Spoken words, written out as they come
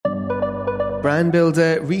Brand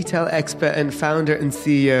builder, retail expert, and founder and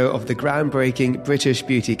CEO of the groundbreaking British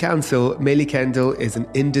Beauty Council, Millie Kendall is an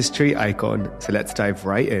industry icon. So let's dive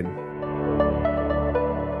right in.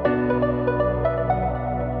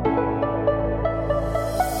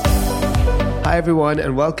 Hi everyone,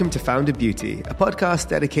 and welcome to Founder Beauty, a podcast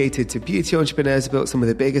dedicated to beauty entrepreneurs who built some of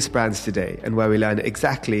the biggest brands today and where we learn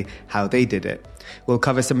exactly how they did it. We'll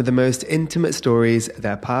cover some of the most intimate stories,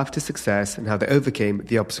 their path to success, and how they overcame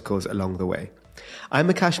the obstacles along the way. I'm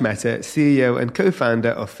Akash Mehta, CEO and co-founder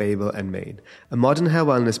of Fable & Mane, a modern hair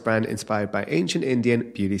wellness brand inspired by ancient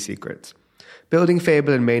Indian beauty secrets. Building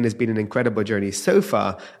Fable & Mane has been an incredible journey so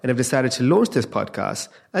far, and I've decided to launch this podcast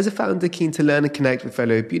as a founder keen to learn and connect with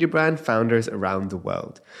fellow beauty brand founders around the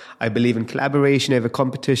world. I believe in collaboration over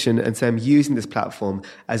competition, and so I'm using this platform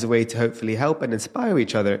as a way to hopefully help and inspire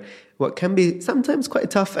each other what can be sometimes quite a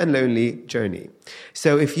tough and lonely journey.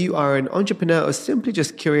 So if you are an entrepreneur or simply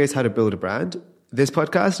just curious how to build a brand, this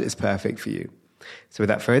podcast is perfect for you. So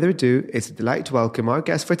without further ado, it's a delight to welcome our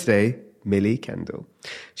guest for today, Millie Kendall.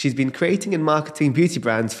 She's been creating and marketing beauty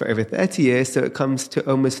brands for over 30 years, so it comes to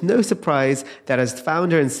almost no surprise that as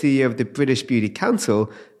founder and CEO of the British Beauty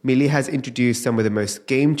Council, Millie has introduced some of the most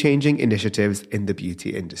game-changing initiatives in the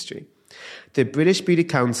beauty industry. The British Beauty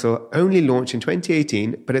Council only launched in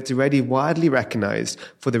 2018, but it's already widely recognised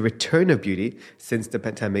for the return of beauty since the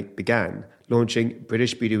pandemic began, launching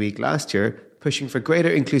British Beauty Week last year, pushing for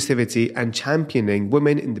greater inclusivity and championing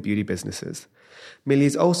women in the beauty businesses. Millie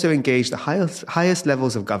has also engaged the highest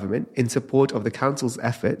levels of government in support of the council's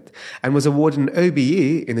effort and was awarded an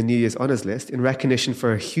OBE in the New Year's Honours List in recognition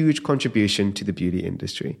for her huge contribution to the beauty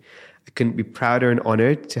industry. I couldn't be prouder and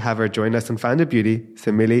honoured to have her join us on Founder Beauty.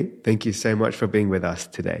 So Millie, thank you so much for being with us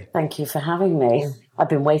today. Thank you for having me. I've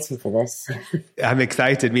been waiting for this. I'm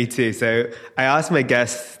excited, me too. So I asked my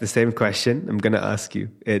guests the same question I'm going to ask you.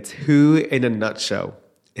 It's who in a nutshell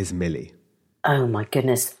is Millie? Oh my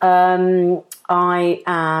goodness. I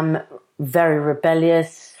am very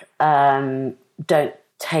rebellious, don't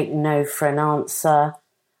take no for an answer.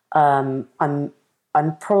 I'm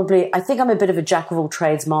probably, I think I'm a bit of a jack of all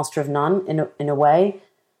trades, master of none in a way.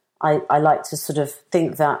 I like to sort of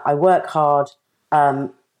think that I work hard,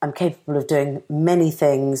 I'm capable of doing many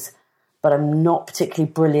things, but I'm not particularly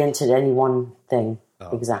brilliant at any one thing.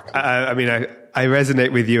 Oh. Exactly. I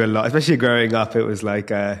resonate with you a lot, especially growing up. It was like,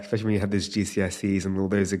 especially when you had those GCSEs and all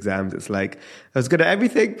those exams, it's like I was good at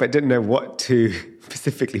everything, but didn't know what to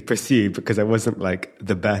specifically pursue because I wasn't like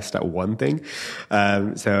the best at one thing.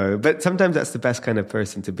 But sometimes that's the best kind of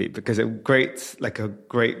person to be because it creates like a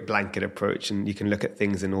great blanket approach and you can look at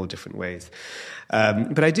things in all different ways.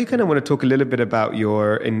 But I do kind of want to talk a little bit about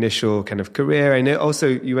your initial kind of career. I know also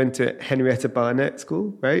you went to Henrietta Barnett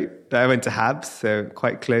School, right? I went to Habs, so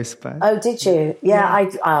quite close by. Oh, did you? Yeah.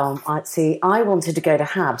 I see. I wanted to go to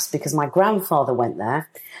Habs because my grandfather went there.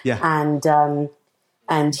 Yeah.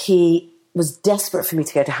 And he was desperate for me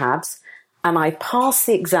to go to Habs. And I passed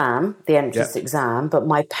the exam, the entrance exam, but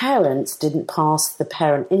my parents didn't pass the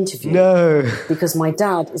parent interview. No. Because my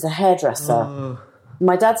dad is a hairdresser. Oh.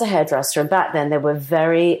 My dad's a hairdresser, and back then they were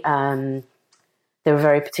very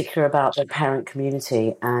particular about the parent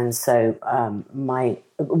community. And so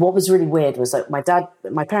what was really weird was that my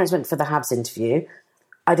parents went for the Habs interview.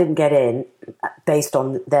 I didn't get in based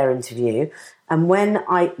on their interview. And when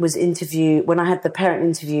I had the parent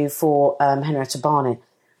interview for Henrietta Barnett,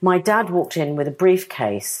 my dad walked in with a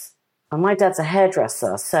briefcase, and my dad's a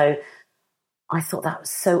hairdresser. So I thought that was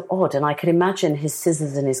so odd. And I could imagine his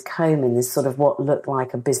scissors and his comb in this sort of what looked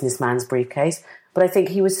like a businessman's briefcase. But I think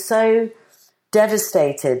he was so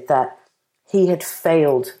devastated that he had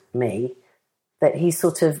failed me that he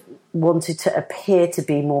sort of wanted to appear to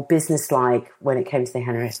be more businesslike when it came to the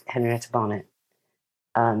Henrietta Barnett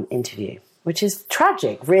interview, which is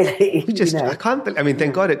tragic, really. I can't.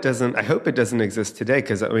 Thank God it doesn't. I hope it doesn't exist today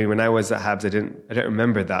because when I was at Habs, I don't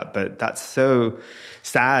remember that. But that's so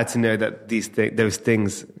sad to know that those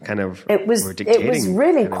things kind of were dictating. It was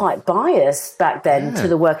really quite biased back then to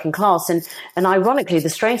the working class, and ironically, the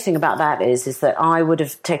strange thing about that is that I would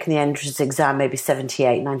have taken the entrance exam maybe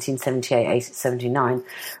 1978, 79.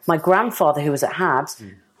 My grandfather, who was at Habs,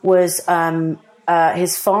 was.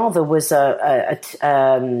 His father was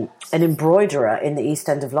an embroiderer in the East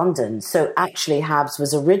End of London. So actually Habs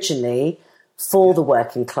was originally for the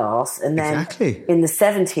working class. And then in the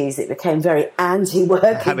 70s, it became very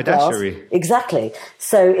anti-working class. Exactly.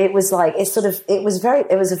 So it was like, it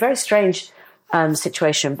was a very strange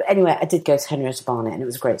situation. But anyway, I did go to Henrietta Barnett and it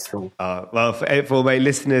was a great school. Well, for my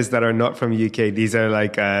listeners that are not from UK, these are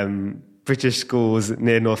like British schools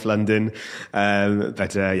near North London.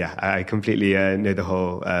 I completely know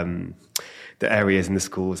the the areas and the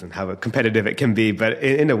schools and how competitive it can be. But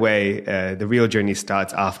in a way, the real journey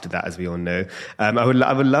starts after that, as we all know. I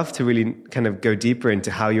would love to really kind of go deeper into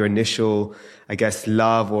how your initial, I guess,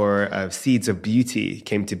 love or seeds of beauty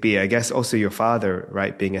came to be. I guess also your father,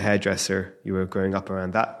 right, being a hairdresser, you were growing up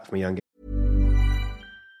around that from a young age.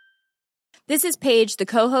 This is Paige, the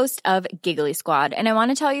co-host of Giggly Squad, and I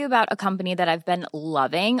want to tell you about a company that I've been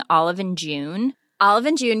loving, Olive & June.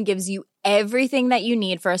 Olive & June gives you everything that you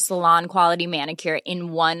need for a salon-quality manicure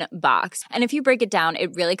in one box. And if you break it down,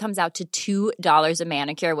 it really comes out to $2 a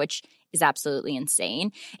manicure, which is absolutely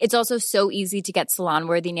insane. It's also so easy to get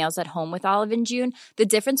salon-worthy nails at home with Olive & June. The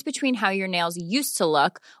difference between how your nails used to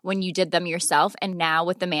look when you did them yourself and now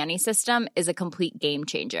with the Mani system is a complete game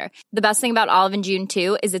changer. The best thing about Olive & June,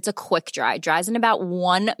 too, is it's a quick dry. Dries in about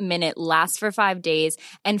 1 minute, lasts for 5 days,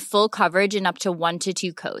 and full coverage in up to 1 to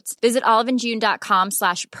 2 coats. Visit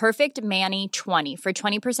oliveandjune.com/perfectmani20 for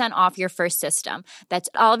 20% off your first system. That's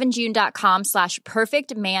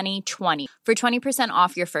oliveandjune.com/perfectmani20 for 20%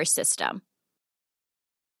 off your first system.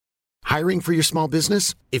 Hiring for your small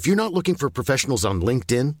business? If you're not looking for professionals on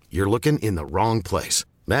LinkedIn, you're looking in the wrong place.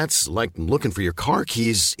 That's like looking for your car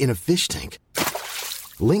keys in a fish tank.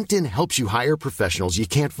 LinkedIn helps you hire professionals you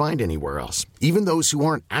can't find anywhere else, even those who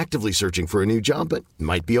aren't actively searching for a new job but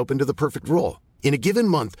might be open to the perfect role. In a given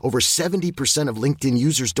month, over 70% of LinkedIn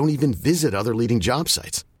users don't even visit other leading job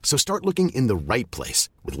sites. So start looking in the right place.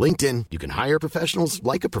 With LinkedIn, you can hire professionals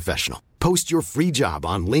like a professional. Post your free job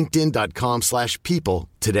on linkedin.com/people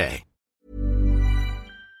today.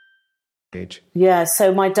 Yeah,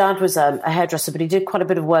 so my dad was a hairdresser, but he did quite a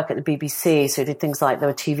bit of work at the BBC. So he did things like, there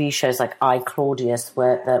were TV shows like I, Claudius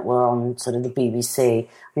that were on sort of the BBC.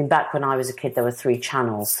 I mean, back when I was a kid, there were 3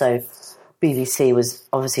 channels. So BBC was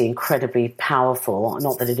obviously incredibly powerful.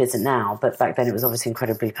 Not that it isn't now, but back then it was obviously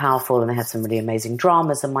incredibly powerful, and they had some really amazing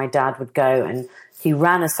dramas. And my dad would go, and he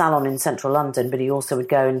ran a salon in central London, but he also would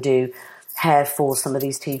go and do hair for some of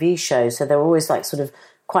these TV shows. So there were always like sort of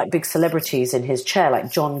quite big celebrities in his chair, like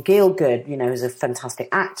John Gielgud, you know, who's a fantastic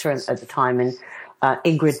actor at the time, and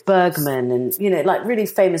Ingrid Bergman, and, you know, like really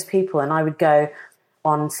famous people. And I would go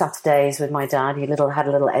on Saturdays with my dad. He had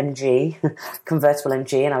a little MG, convertible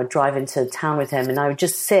MG, and I would drive into town with him, and I would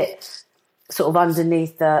just sit sort of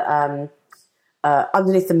underneath the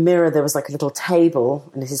mirror. There was like a little table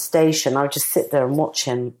in his station. I would just sit there and watch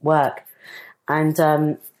him work. And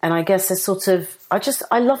I guess I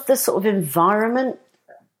love this sort of environment,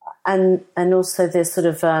 and also this sort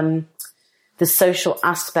of the social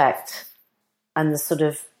aspect, and the sort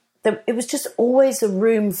of, it was just always a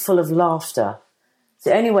room full of laughter. It's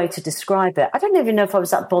the only way to describe it. I don't even know if I was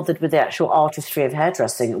that bothered with the actual artistry of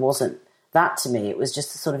hairdressing. It wasn't that to me. It was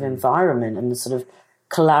just the sort of environment and the sort of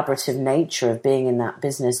collaborative nature of being in that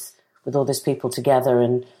business with all these people together,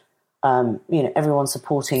 and you know, everyone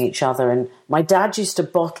supporting each other. And my dad used to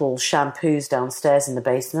bottle shampoos downstairs in the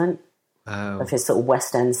basement of his sort of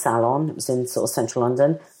West End salon. It was in sort of central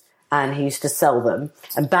London, and he used to sell them.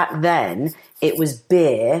 And back then it was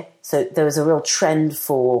beer, so there was a real trend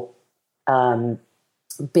for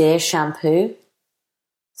beer shampoo.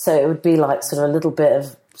 So it would be like sort of a little bit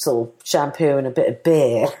of sort of shampoo and a bit of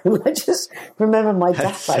beer. I just remember my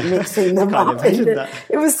dad like mixing them up. It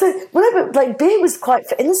was whatever. Like beer was quite,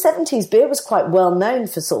 in the 70s, beer was quite well known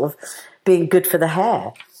for sort of being good for the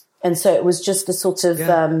hair, and so it was just a sort of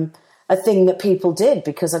a thing that people did,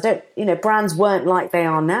 because brands weren't like they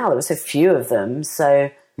are now. There were so few of them.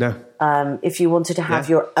 So no. If you wanted to have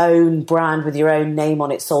your own brand with your own name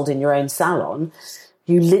on it sold in your own salon,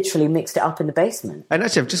 you literally mixed it up in the basement. And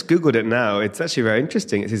actually, I've just Googled it now. It's actually very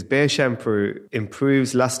interesting. It says beer shampoo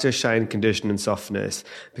improves luster, shine, condition, and softness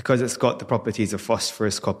because it's got the properties of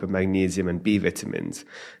phosphorus, copper, magnesium, and B vitamins.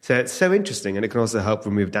 So it's so interesting, and it can also help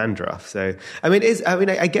remove dandruff. So, I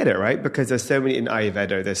get it, right? Because there's so many in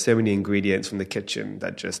Ayurveda, there's so many ingredients from the kitchen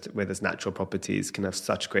that just, with its natural properties, can have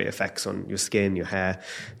such great effects on your skin, your hair.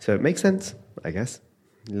 So it makes sense, I guess.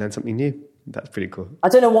 You learn something new. That's pretty cool. I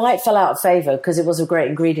don't know why it fell out of favour, because it was a great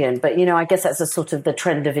ingredient. But, you know, I guess that's a sort of the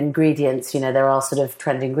trend of ingredients. You know, there are sort of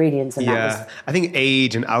trend ingredients. And I think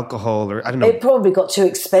age and alcohol, or I don't know. It probably got too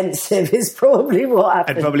expensive is probably what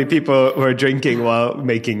happened. And probably people were drinking while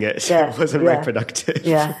making it. So it wasn't very productive.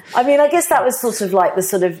 Yeah. I mean, I guess that was sort of like the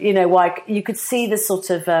sort of, you know, why you could see the sort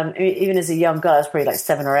of, even as a young girl, I was probably like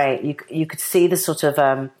 7 or 8, you could see the sort of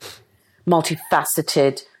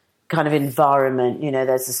multifaceted kind of environment. You know,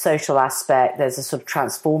 there's a social aspect, there's a sort of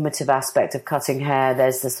transformative aspect of cutting hair,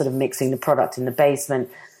 there's the sort of mixing the product in the basement,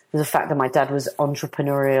 there's the fact that my dad was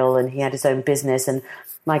entrepreneurial and he had his own business, and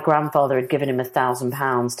my grandfather had given him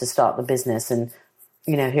 £1,000 to start the business, and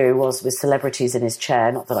here he was with celebrities in his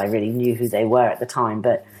chair. Not that I really knew who they were at the time,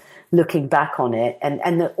 but looking back on it,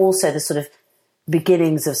 and also the sort of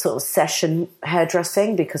beginnings of sort of session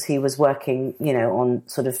hairdressing, because he was working, on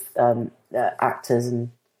sort of actors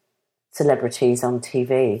and celebrities on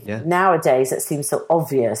TV. Yeah. Nowadays, it seems so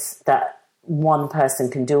obvious that one person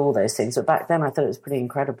can do all those things, but back then I thought it was pretty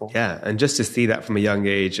incredible. Yeah, and just to see that from a young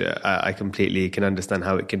age, I completely can understand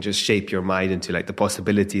how it can just shape your mind into like the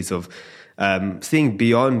possibilities of seeing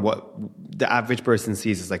beyond what the average person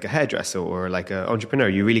sees as like a hairdresser or like an entrepreneur.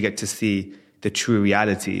 You really get to see the true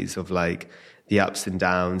realities of like the ups and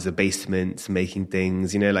downs, the basements, making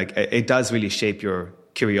things, like it does really shape your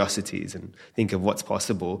curiosities and think of what's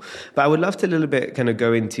possible. But I would love to a little bit kind of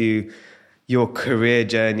go into your career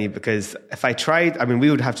journey, because if I tried, we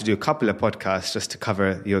would have to do a couple of podcasts just to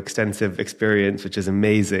cover your extensive experience, which is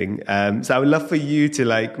amazing. So I would love for you to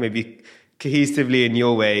like maybe cohesively in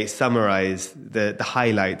your way summarize the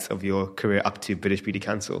highlights of your career up to British Beauty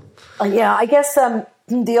Council. Yeah, I guess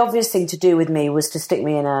the obvious thing to do with me was to stick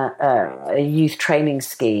me in a youth training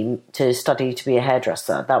scheme to study to be a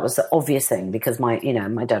hairdresser. That was the obvious thing, because my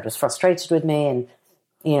dad was frustrated with me, and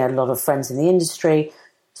a lot of friends in the industry.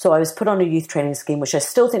 So I was put on a youth training scheme, which I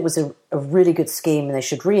still think was a really good scheme, and they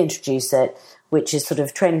should reintroduce it, which is sort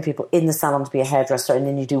of training people in the salon to be a hairdresser, and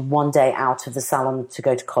then you do one day out of the salon to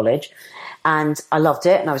go to college. And I loved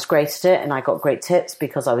it, and I was great at it, and I got great tips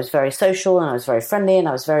because I was very social and I was very friendly, and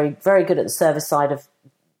I was very, very good at the service side of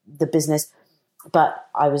the business, but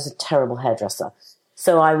I was a terrible hairdresser.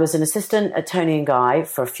 So I was an assistant at Toni & Guy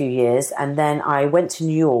for a few years, and then I went to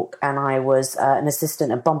New York, and I was an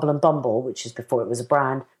assistant at Bumble & Bumble, which is before it was a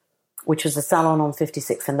brand, which was a salon on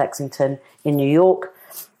 56th and Lexington in New York.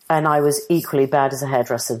 And I was equally bad as a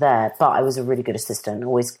hairdresser there, but I was a really good assistant.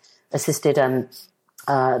 Always assisted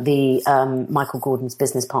Michael Gordon's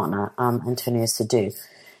business partner, Antonio Sadu.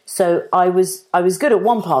 So I was good at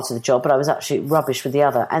one part of the job, but I was actually rubbish with the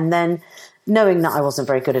other. And then, knowing that I wasn't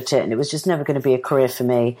very good at it and it was just never going to be a career for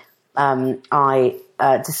me, I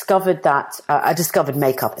discovered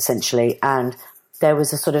makeup essentially, and there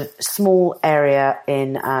was a sort of small area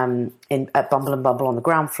at Bumble & Bumble on the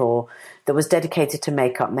ground floor that was dedicated to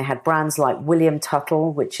makeup, and they had brands like William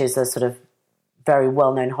Tuttle, which is a sort of very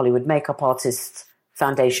well-known Hollywood makeup artist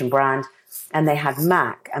foundation brand, and they had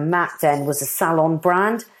MAC, and MAC then was a salon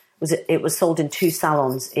brand. It was sold in 2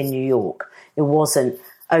 salons in New York. It wasn't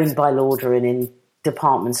owned by Lauder and in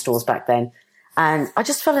department stores back then. And I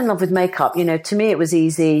just fell in love with makeup. To me, it was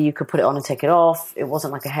easy. You could put it on and take it off. It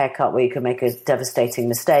wasn't like a haircut where you could make a devastating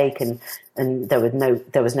mistake and there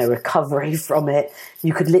was no recovery from it.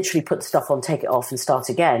 You could literally put stuff on, take it off, and start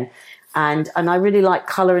again. And I really like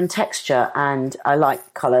color and texture, and I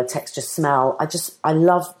like color, texture, smell. I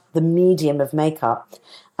love the medium of makeup.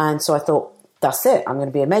 And so I thought, that's it. I'm going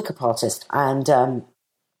to be a makeup artist. And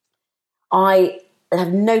I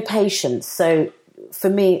have no patience. So for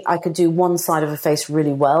me, I could do one side of a face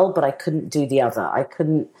really well, but I couldn't do the other. I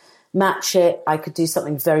couldn't match it. I could do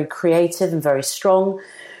something very creative and very strong,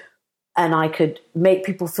 and I could make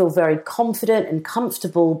people feel very confident and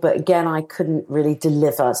comfortable, but again, I couldn't really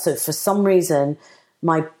deliver. So for some reason,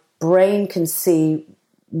 my brain can see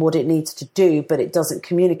what it needs to do, but it doesn't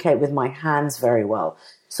communicate with my hands very well.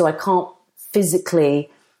 So I can't physically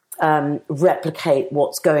replicate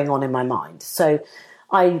what's going on in my mind. So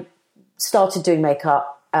I started doing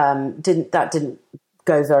makeup, didn't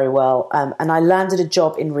go very well. And I landed a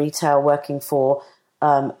job in retail working for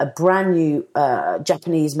a brand new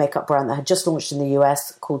Japanese makeup brand that had just launched in the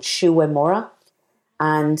US called Shu Uemura.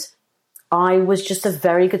 And I was just a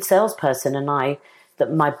very good salesperson. And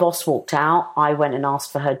my boss walked out. I went and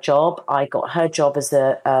asked for her job. I got her job as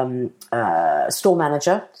a store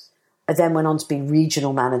manager. I then went on to be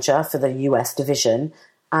regional manager for the US division.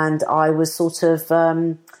 And I was sort of...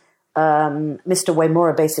 Mr.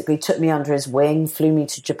 Uemura basically took me under his wing, flew me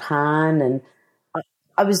to Japan, and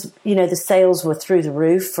I was, the sales were through the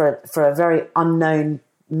roof for a very unknown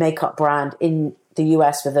makeup brand in the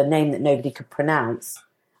US with a name that nobody could pronounce.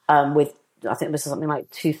 With I think it was something like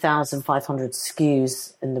 2,500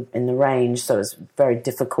 SKUs in the range, so it was a very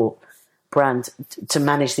difficult brand to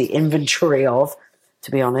manage the inventory of.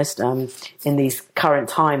 To be honest, in these current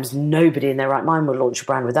times, nobody in their right mind would launch a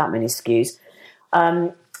brand with that many SKUs.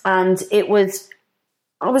 And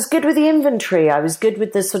I was good with the inventory. I was good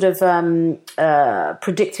with the sort of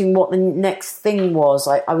predicting what the next thing was.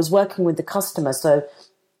 I was working with the customer, so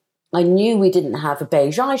I knew we didn't have a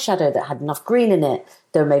beige eyeshadow that had enough green in it.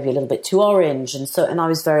 They were maybe a little bit too orange, and I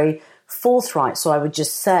was very forthright. So I would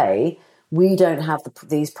just say, we don't have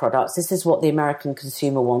these products. This is what the American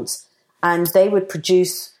consumer wants, and they would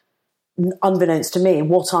produce unbeknownst to me,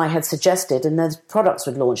 what I had suggested, and those products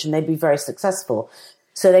would launch and they'd be very successful.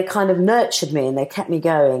 So they kind of nurtured me and they kept me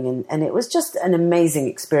going. And it was just an amazing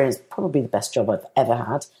experience, probably the best job I've ever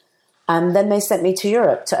had. And then they sent me to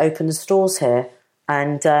Europe to open the stores here.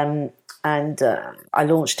 And I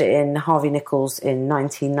launched it in Harvey Nichols in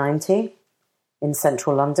 1990 in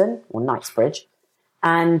central London, or Knightsbridge.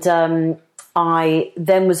 And I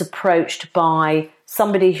then was approached by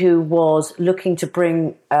somebody who was looking to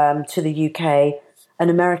bring to the UK an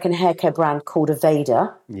American haircare brand called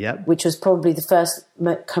Aveda, which was probably the first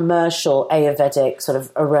commercial Ayurvedic sort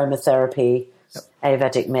of aromatherapy,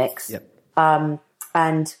 Ayurvedic mix.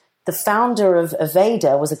 And the founder of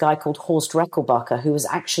Aveda was a guy called Horst Rechelbacher, who was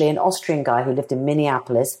actually an Austrian guy who lived in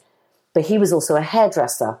Minneapolis, but he was also a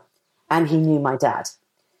hairdresser, and he knew my dad.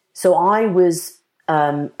 So I was,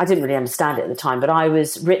 I didn't really understand it at the time, but I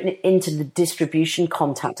was written into the distribution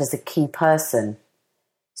contact as a key person.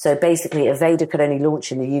 So basically, Aveda could only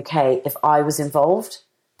launch in the UK if I was involved,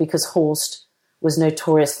 because Horst was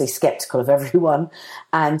notoriously sceptical of everyone,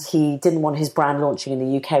 and he didn't want his brand launching in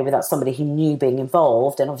the UK without somebody he knew being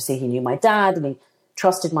involved. And obviously he knew my dad and he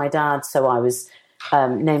trusted my dad, so I was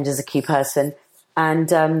named as a key person.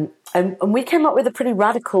 And we came up with a pretty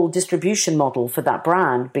radical distribution model for that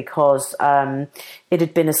brand, because it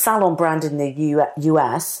had been a salon brand in the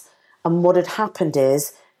US, and what had happened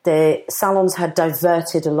is the salons had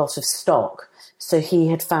diverted a lot of stock. So he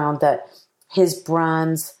had found that his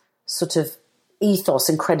brand's sort of ethos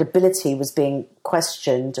and credibility was being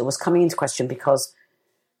questioned, or was coming into question, because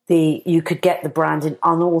you could get the brand in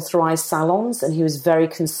unauthorized salons, and he was very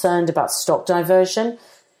concerned about stock diversion.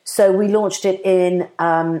 So we launched it in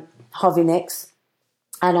Harvey Nicks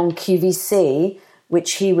and on QVC,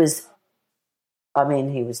 which he was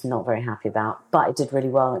not very happy about, but it did really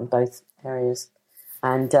well in both areas.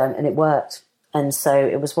 And it worked. And so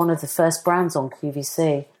it was one of the first brands on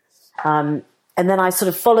QVC. And then I sort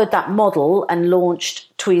of followed that model and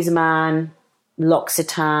launched Tweezerman,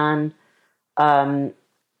 L'Occitane. And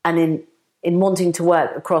in wanting to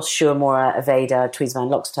work across Shu Uemura, Aveda, Tweezerman,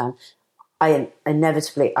 L'Occitane,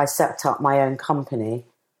 I set up my own company,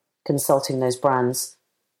 consulting those brands,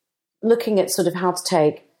 looking at sort of how to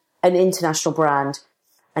take an international brand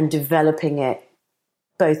and developing it,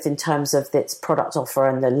 both in terms of its product offer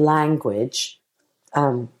and the language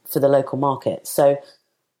for the local market. So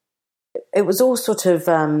it was all sort of,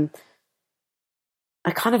 I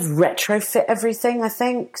kind of retrofit everything, I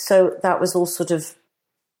think. So that was all sort of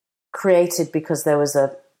created because I was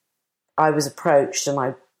approached,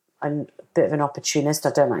 and I'm a bit of an opportunist.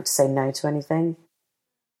 I don't like to say no to anything.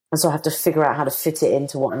 And so I have to figure out how to fit it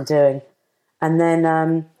into what I'm doing. And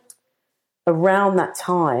then around that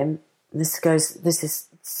time, this is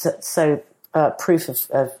so proof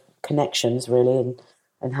of connections, really,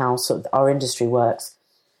 and how sort of our industry works.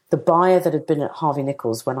 The buyer that had been at Harvey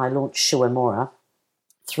Nichols when I launched Shu Uemura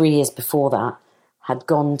 3 years before that had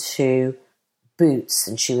gone to Boots,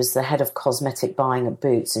 and she was the head of cosmetic buying at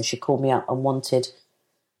Boots, and she called me up and wanted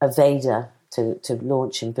Aveda to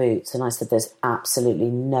launch in Boots. And I said, there's absolutely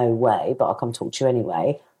no way, but I'll come talk to you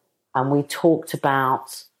anyway. And we talked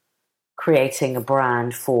about creating a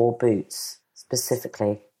brand for Boots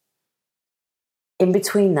specifically. In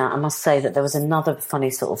between that, I must say that there was another funny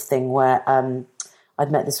sort of thing where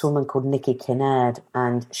I'd met this woman called Nikki Kinnaird,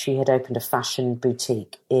 and she had opened a fashion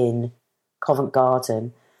boutique in Covent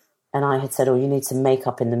Garden. And I had said, you need some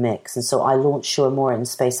makeup in the mix. And so I launched Shu Uemura in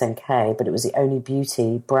Space NK, but it was the only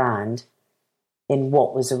beauty brand in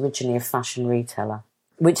what was originally a fashion retailer,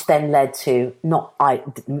 which then led to, not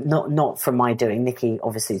from my doing. Nikki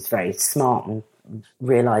obviously is very smart and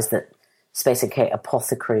realised that Space NK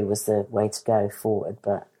Apothecary was the way to go forward.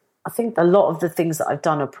 But I think a lot of the things that I've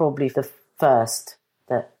done are probably the first.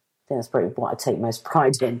 I think that's probably what I take most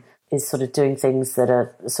pride in, is sort of doing things that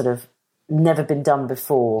are sort of never been done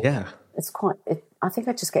before. Yeah. I think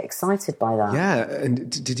I just get excited by that. Yeah. And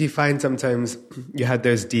did you find sometimes you had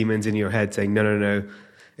those demons in your head saying, no,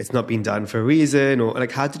 it's not been done for a reason? Or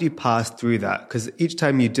like, how did you pass through that? Because each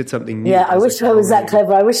time you did something new. Yeah, I wish I was that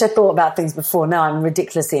clever. I wish I thought about things before. Now I'm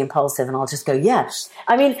ridiculously impulsive, and I'll just go, yes.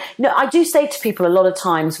 I mean, no, I do say to people a lot of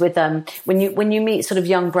times with when you meet sort of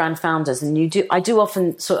young brand founders, and I do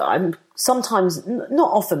often I'm sometimes,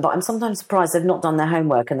 not often, but I'm sometimes surprised they've not done their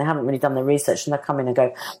homework and they haven't really done their research, and they come in and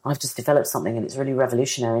go, I've just developed something and it's really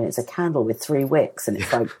revolutionary, and it's a candle with 3 wicks, and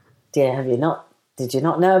it's like, dear, did you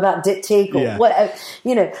not know about diptyque or whatever?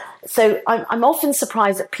 So I'm often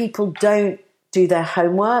surprised that people don't do their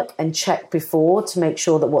homework and check before to make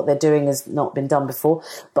sure that what they're doing has not been done before.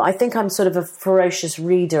 But I think I'm sort of a ferocious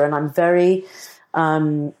reader, and I'm very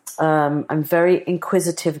I'm very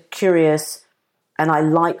inquisitive, curious, and I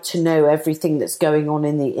like to know everything that's going on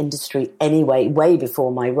in the industry anyway, way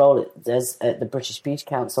before my role at the British Beauty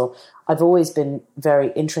Council. I've always been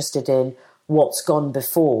very interested in what's gone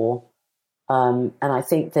before. And I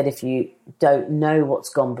think that if you don't know what's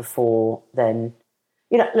gone before, then,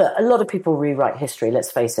 look, a lot of people rewrite history.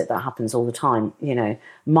 Let's face it, that happens all the time.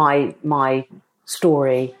 My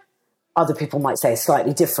story, other people might say is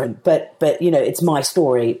slightly different, but it's my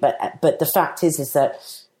story. But the fact is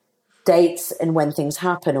that dates and when things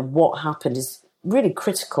happen and what happened is really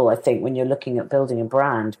critical, I think, when you're looking at building a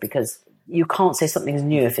brand, because you can't say something's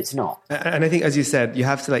new if it's not. And I think, as you said, you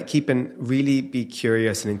have to keep and really be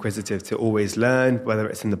curious and inquisitive to always learn, whether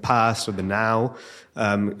it's in the past or the now.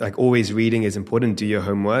 Always reading is important. Do your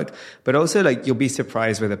homework, but also you'll be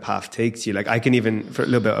surprised where the path takes you. I can even, for a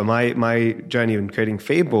little bit of my journey in creating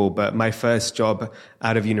Fable, but my first job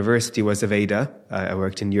out of university was Aveda. I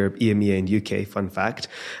worked in Europe, EMEA and UK, fun fact.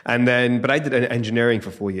 But I did engineering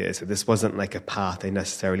for 4 years. So this wasn't a path I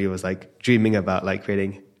necessarily was dreaming about,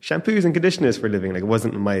 creating shampoos and conditioners for a living. It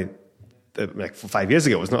wasn't 5 years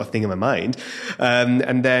ago, it was not a thing in my mind.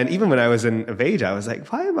 And then even when I was in Aveda, I was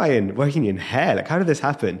why am I working in hair? How did this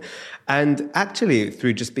happen? And actually,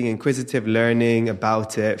 through just being inquisitive, learning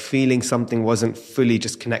about it, feeling something wasn't fully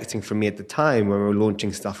just connecting for me at the time when we were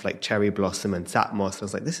launching stuff like Cherry Blossom and Satmos, I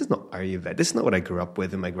was this is not Ayurveda. This is not what I grew up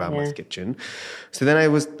with in my grandma's kitchen. So then I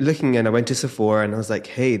was looking and I went to Sephora and I was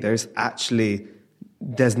hey,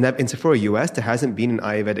 in Sephora US, there hasn't been an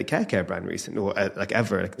Ayurvedic hair care brand recently, or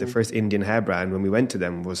ever. The first Indian hair brand, when we went to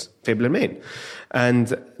them, was Fable and Mane.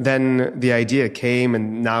 And then the idea came,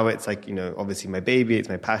 and now it's obviously my baby, it's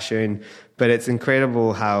my passion. But it's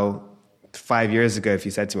incredible how 5 years ago, if you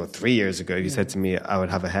said to me, or 3 years ago, if you said to me I would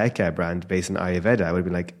have a hair care brand based on Ayurveda, I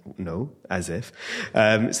would be no, as if.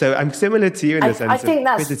 So I'm similar to you in the sense of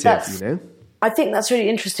inquisitive, I think that's really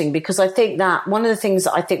interesting, because I think that one of the things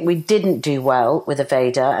that I think we didn't do well with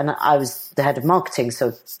Aveda, and I was the head of marketing,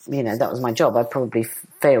 so, that was my job. I probably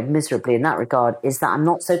failed miserably in that regard, is that I'm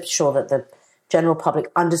not so sure that the general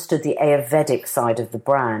public understood the Ayurvedic side of the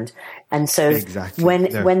brand. And so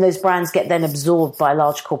when those brands get then absorbed by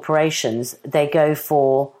large corporations, they go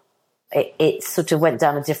for, it sort of went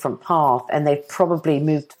down a different path, and they probably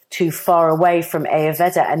moved too far away from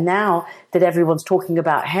Ayurveda. And now that everyone's talking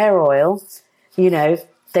about hair oil,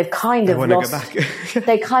 they've kind of lost,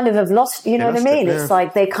 they kind of have lost, you know what I mean? It's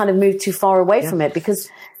they kind of moved too far away from it, because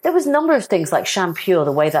there was a number of things like Shampure,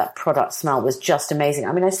 the way that product smelled was just amazing.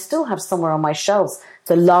 I mean, I still have somewhere on my shelves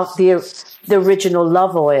the original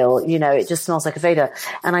Love Oil, it just smells like Ayurveda.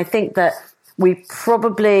 And I think that we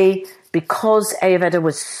probably, because Ayurveda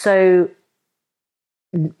was so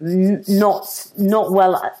not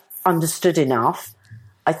well understood enough,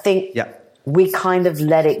 I think we kind of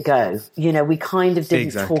let it go. We kind of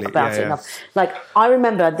didn't talk about it enough. I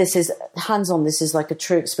remember, this is hands-on, this is a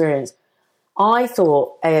true experience. I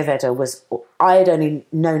thought Ayurveda I had only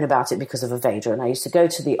known about it because of Aveda, and I used to go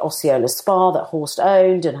to the Osceola Spa that Horst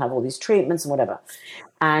owned and have all these treatments and whatever.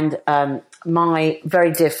 And my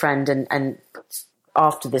very dear friend and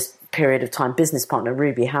after this period of time, business partner,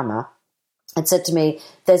 Ruby Hammer, had said to me,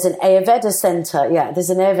 there's an Ayurveda centre, there's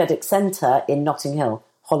an Ayurvedic centre in Notting Hill,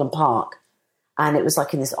 Holland Park. And it was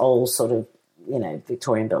in this old sort of,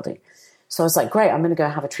 Victorian building. So I was great, I'm going to go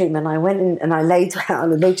have a treatment. And I went in and I laid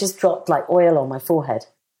down, and they just dropped oil on my forehead.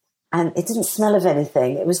 And it didn't smell of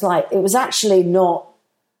anything. It was it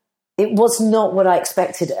was not what I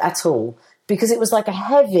expected at all. Because it was a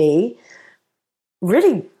heavy,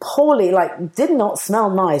 really poorly, did not smell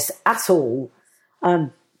nice at all.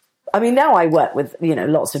 I mean, now I work with,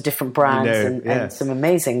 lots of different brands and some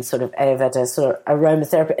amazing sort of Ayurveda sort of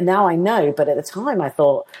aromatherapy. And now I know, but at the time I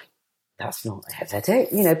thought, that's not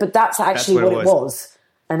Ayurvedic, but that's actually what it was.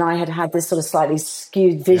 And I had this sort of slightly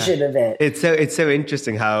skewed vision of it. It's so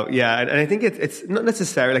interesting how, and I think it's not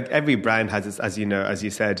necessarily every brand has its, as you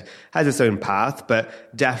said, has its own path,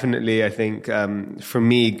 but definitely I think for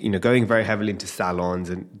me, going very heavily into salons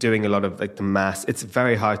and doing a lot of the mass, it's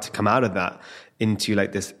very hard to come out of that into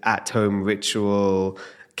this at-home ritual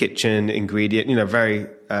kitchen ingredient, very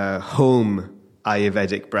home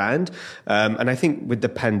Ayurvedic brand. And I think with the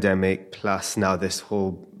pandemic plus now this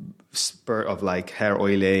whole spurt of hair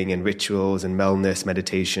oiling and rituals and wellness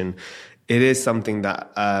meditation, it is something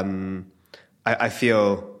that I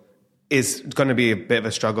feel is going to be a bit of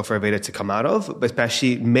a struggle for Ayurveda to come out of, but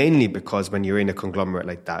especially mainly because when you're in a conglomerate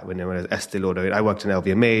like that, when Estée Lauder, I worked in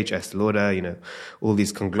LVMH, Estée Lauder, all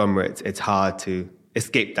these conglomerates, it's hard to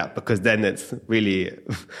escape that, because then it's really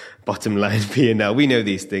bottom line P&L. We know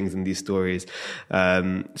these things and these stories.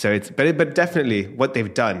 But definitely what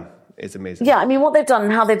they've done is amazing. Yeah, I mean, what they've done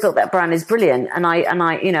and how they've built that brand is brilliant. And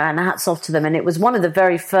hats off to them. And it was one of the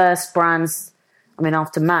very first brands,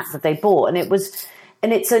 after Mac, that they bought. And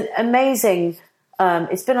it's an amazing,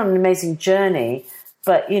 it's been on an amazing journey.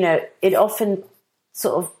 But, it often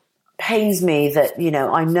sort of pains me that,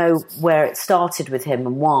 I know where it started with him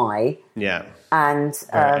and why. Yeah. And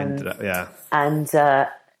where it ended up, yeah. And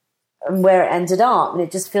where it ended up, and it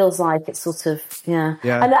just feels like it's sort of yeah.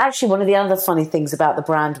 And actually, one of the other funny things about the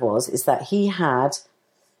brand is that he had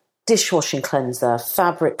dishwashing cleanser,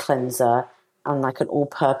 fabric cleanser, and like an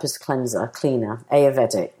all-purpose cleaner,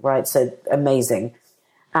 Ayurvedic, right? So amazing.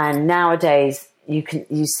 And nowadays,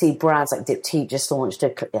 you see brands like Diptyque just launched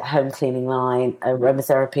a home cleaning line.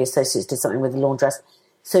 Aromatherapy Associates did something with the laundress.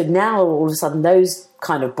 So now all of a sudden those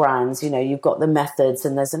kind of brands, you've got the Methods,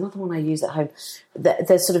 and there's another one I use at home.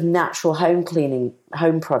 There's sort of natural home cleaning,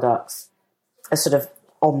 home products are sort of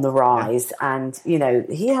on the rise. Yeah. And,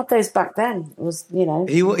 he had those back then. It was,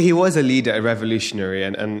 He was a leader, a revolutionary.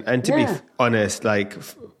 And to be honest, like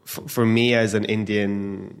for me as an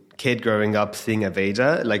Indian kid growing up seeing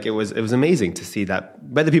Aveda, like it was amazing to see that.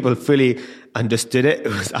 Whether people fully understood it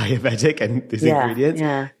was Ayurvedic and these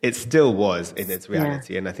ingredients, it still was in its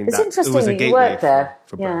reality. And I think it's that interesting it was a that you worked there.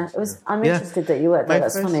 for brands. I'm interested that you worked there.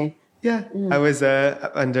 That's funny. Yeah, I was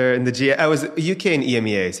in the G. I was UK and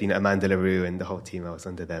EMEA, so Amanda LaRue and the whole team. I was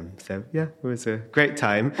under them, so yeah, it was a great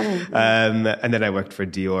time. And then I worked for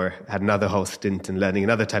Dior, had another whole stint in learning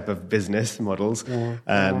another type of business models.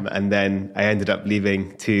 And then I ended up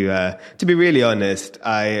leaving to be really honest.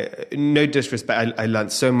 No disrespect, I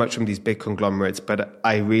learned so much from these big conglomerates, but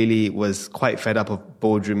I really was quite fed up of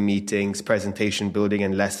boardroom meetings, presentation building,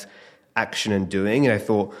 and less action and doing. And I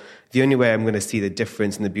thought, the only way I'm going to see the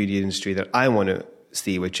difference in the beauty industry that I want to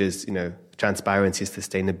see, which is, transparency,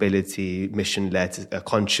 sustainability, mission-led,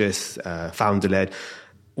 conscious, founder-led,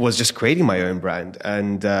 was just creating my own brand.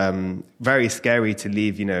 And very scary to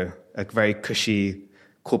leave, a very cushy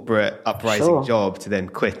corporate uprising job to then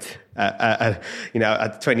quit at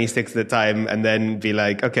 26 at the time, and then be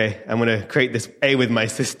like, okay, I'm going to create this with my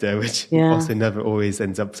sister, which also never always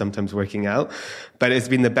ends up sometimes working out. But it's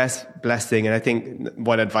been the best blessing. And I think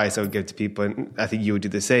one advice I would give to people, and I think you would do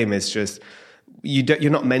the same, is just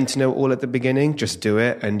you're not meant to know all at the beginning. Just do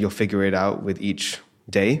it, and you'll figure it out with each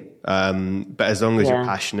day. But as long as you're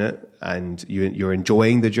passionate and you're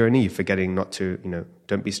enjoying the journey, you're forgetting not to,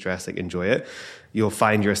 don't be stressed, like enjoy it. You'll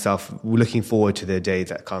find yourself looking forward to the day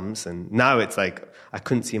that comes. And now it's like, I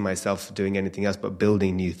couldn't see myself doing anything else but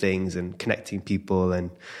building new things and connecting people.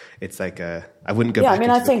 And it's like, I wouldn't go back.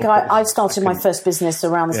 I think I started my first business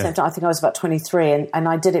around the same time. I think I was about 23, and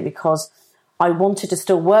I did it because I wanted to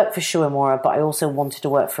still work for Shu Uemura, but I also wanted to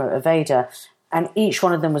work for Aveda. And each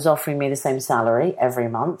one of them was offering me the same salary every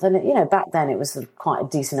month. And, back then it was quite a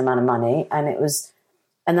decent amount of money. And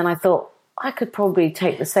then I thought, I could probably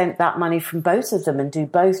take that money from both of them and do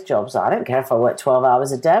both jobs. I don't care if I work 12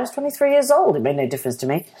 hours a day. I was 23 years old. It made no difference to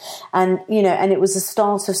me. And, and it was the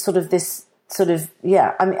start of sort of this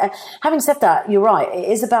having said that, you're right. It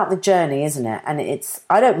is about the journey, isn't it? And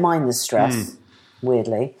I don't mind the stress,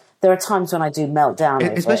 weirdly. There are times when I do melt down.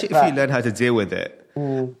 Especially if you learn how to deal with it.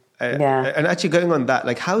 And actually going on that,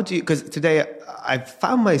 like because today I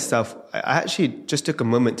found myself, I actually just took a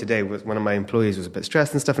moment today with one of my employees was a bit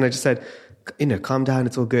stressed and stuff. And I just said, calm down,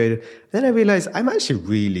 it's all good. Then I realized I'm actually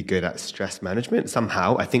really good at stress management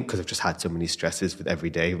somehow. I think because I've just had so many stresses with every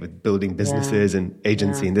day with building businesses and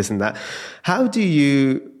agency and this and that. How do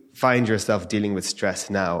you find yourself dealing with stress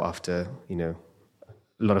now after, a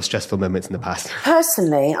lot of stressful moments in the past?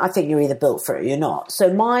 Personally, I think you're either built for it or you're not.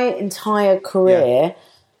 So my entire career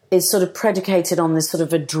is sort of predicated on this sort of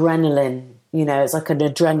adrenaline, it's like an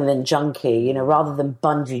adrenaline junkie, rather than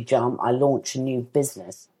bungee jump, I launch a new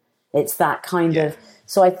business. It's that kind of,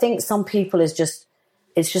 so I think some people it's just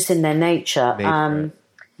in their nature. And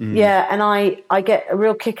I get a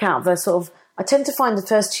real kick out of the sort of, I tend to find the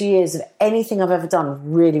first 2 years of anything I've ever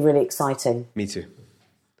done really, really exciting. Me too.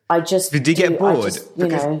 Did you get bored?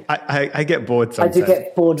 I get bored sometimes. I do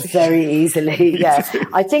get bored very easily. Yeah,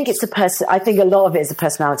 I think I think a lot of it is a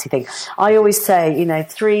personality thing. I always say,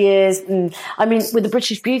 3 years. With the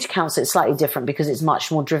British Beauty Council, it's slightly different because it's much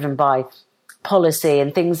more driven by policy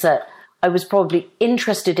and things that I was probably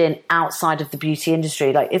interested in outside of the beauty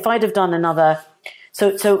industry. Like if I'd have done another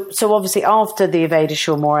So obviously after the Aveda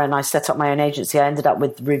Shaw Moore and I set up my own agency, I ended up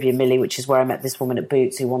with Ruby and Millie, which is where I met this woman at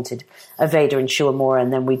Boots who wanted Aveda and Shaw Moore,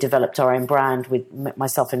 and then we developed our own brand with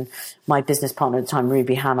myself and my business partner at the time,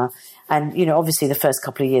 Ruby Hammer. And obviously the first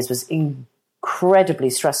couple of years was incredibly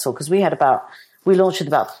stressful because we launched with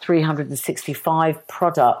about 365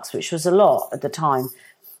 products, which was a lot at the time.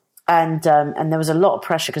 And there was a lot of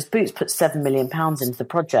pressure because Boots put £7 million into the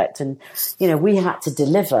project, and we had to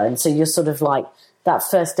deliver. And so you're sort of like that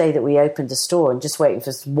first day that we opened a store and just waiting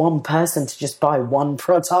for one person to just buy one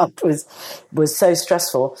product was so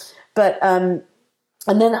stressful. But and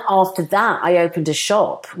then after that, I opened a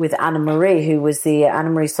shop with Anna Marie, who was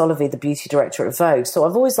Anna Marie Solovey, the beauty director at Vogue. So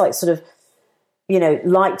I've always liked to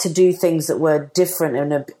do things that were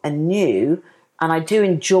different and new. And I do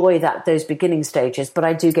enjoy those beginning stages, but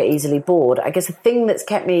I do get easily bored. I guess the thing that's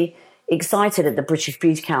kept me excited at the British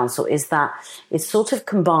Beauty Council is that it sort of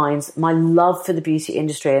combines my love for the beauty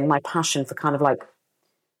industry and my passion for kind of like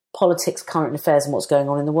politics, current affairs and what's going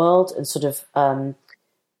on in the world and sort of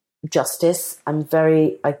justice.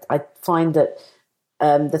 I find that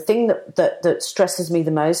the thing that stresses me the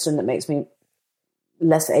most and that makes me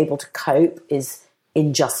less able to cope is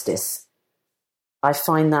injustice. I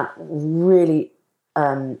find that really,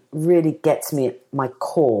 really gets me at my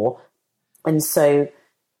core. And so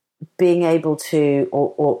being able to,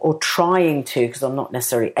 or trying to, because I'm not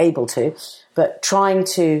necessarily able to, but trying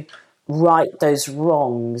to right those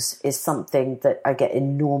wrongs is something that I get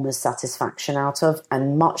enormous satisfaction out of,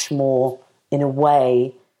 and much more in a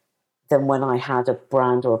way than when I had a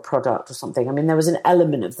brand or a product or something. I mean, there was an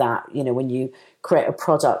element of that, when you create a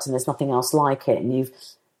product and there's nothing else like it, and you've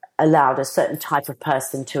allowed a certain type of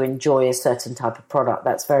person to enjoy a certain type of product.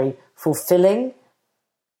 That's very fulfilling.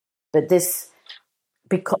 But this,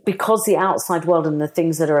 because the outside world and the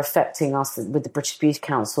things that are affecting us with the British Beauty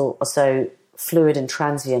Council are so fluid and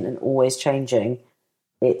transient and always changing,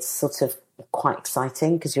 it's sort of quite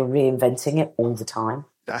exciting because you're reinventing it all the time.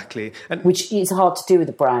 Exactly. Which is hard to do with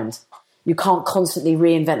a brand. You can't constantly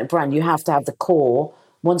reinvent a brand. You have to have the core.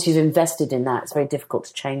 Once you've invested in that, it's very difficult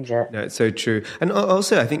to change it. No, it's so true. And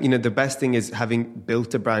also, I think, the best thing is having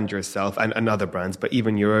built a brand yourself and other brands, but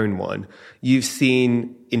even your own one, you've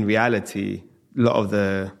seen in reality a lot of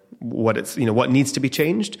what needs to be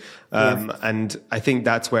changed. And I think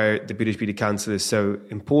that's where the British Beauty Council is so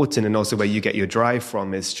important, and also where you get your drive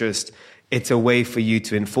from. It's a way for you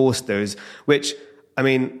to enforce those, which, I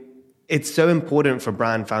mean, it's so important for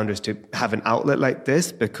brand founders to have an outlet like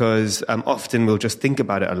this, because often we'll just think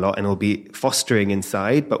about it a lot and it'll be fostering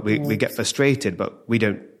inside, but we get frustrated, but we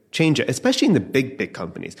don't change it, especially in the big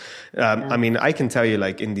companies. I mean, I can tell you,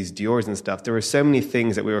 like in these Dior's and stuff, there were so many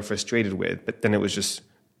things that we were frustrated with, but then it was just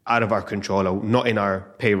out of our control or not in our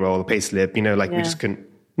payroll, pay slip, we just couldn't.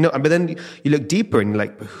 No, but then you look deeper and you're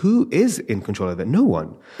like, who is in control of it? No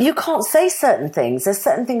one. You can't say certain things. There's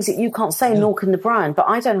certain things that you can't say, nor can the brand. But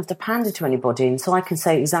I don't have to pander to anybody, and so I can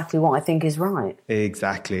say exactly what I think is right.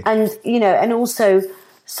 Exactly. And, and also,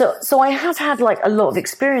 so I have had like a lot of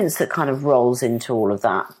experience that kind of rolls into all of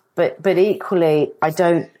that. But equally, I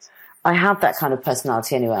have that kind of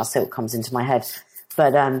personality anyway. I'll say what comes into my head.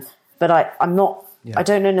 But I'm not, I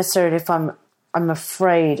don't know necessarily if I'm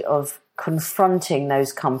afraid of confronting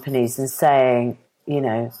those companies and saying,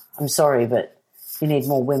 I'm sorry, but you need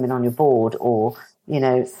more women on your board, or,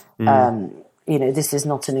 this is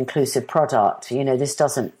not an inclusive product. This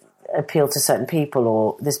doesn't appeal to certain people,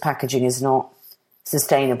 or this packaging is not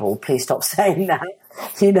sustainable. Please stop saying that.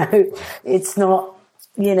 It's not,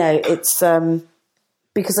 it's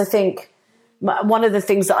because I think one of the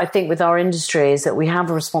things that I think with our industry is that we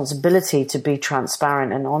have a responsibility to be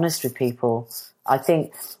transparent and honest with people. I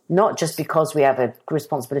think not just because we have a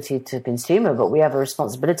responsibility to the consumer, but we have a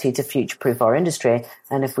responsibility to future-proof our industry.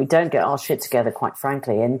 And if we don't get our shit together, quite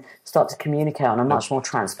frankly, and start to communicate on a much more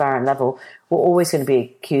transparent level, we're always going to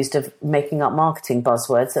be accused of making up marketing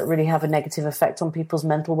buzzwords that really have a negative effect on people's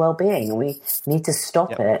mental well-being. And we need to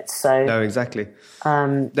stop it. So no, exactly.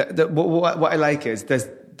 What I like is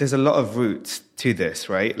there's a lot of roots to this,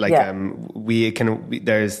 right? Like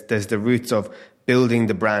there's the roots of building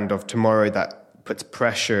the brand of tomorrow that puts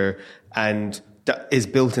pressure and that is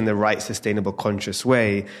built in the right, sustainable, conscious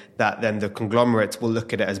way, that then the conglomerates will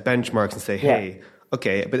look at it as benchmarks and say, hey,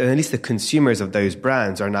 okay, but at least the consumers of those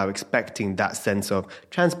brands are now expecting that sense of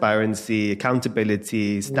transparency,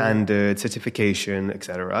 accountability, standard, certification,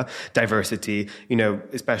 etc., diversity,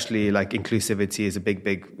 especially like inclusivity is a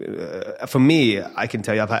big, for me, I can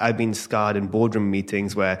tell you, I've been scarred in boardroom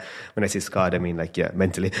meetings where, when I say scarred, I mean like,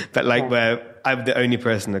 mentally, but like where I'm the only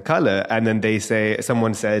person of color. And then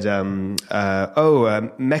someone said,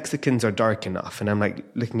 Mexicans are dark enough. And I'm like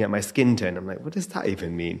looking at my skin tone. I'm like, what does that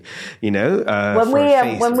even mean? And then,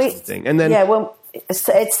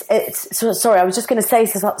 sorry, I was just going to say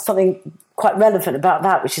something quite relevant about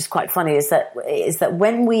that, which is quite funny, is that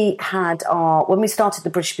when we started the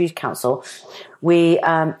British Beauty Council, we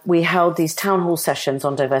held these town hall sessions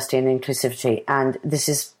on diversity and inclusivity, and this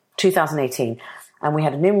is 2018, and we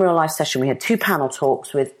had an in real life session. We had 2 panel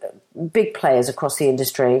talks with big players across the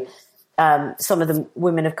industry, some of them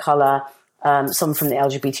women of colour, some from the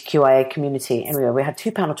LGBTQIA community. Anyway, we had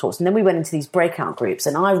 2 panel talks, and then we went into these breakout groups,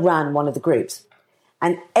 and I ran one of the groups,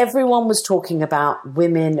 and everyone was talking about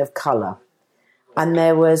women of colour. And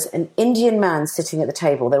there was an Indian man sitting at the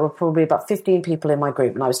table. There were probably about 15 people in my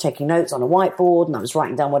group, and I was taking notes on a whiteboard, and I was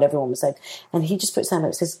writing down what everyone was saying. And he just puts down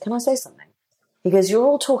notes and says, "Can I say something?" He goes, "You're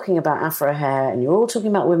all talking about Afro hair, and you're all talking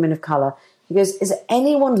about women of colour." He goes, "Is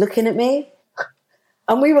anyone looking at me?"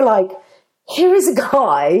 And we were like, here is a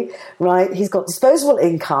guy, right? He's got disposable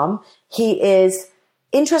income. He is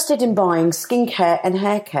interested in buying skincare and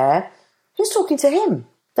hair care. Who's talking to him?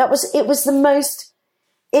 It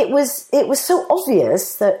was so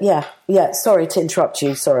obvious that, sorry to interrupt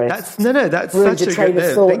you. Sorry. That's ruined such a train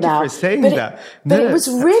of thought Thank now. you for saying that. But it was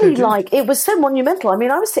really it was so monumental. I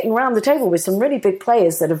mean, I was sitting around the table with some really big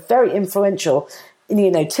players that are very influential,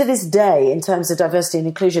 to this day in terms of diversity and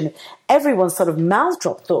inclusion. Everyone's sort of mouth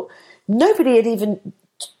dropped, thought nobody had even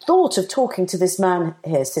thought of talking to this man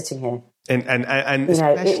here, sitting here. And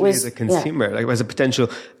especially as a consumer, like as a potential,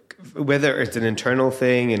 whether it's an internal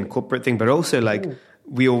thing and corporate thing, but also like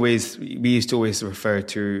we used to always refer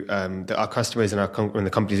to our customers and when the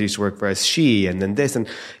companies used to work for us, she, and then this, and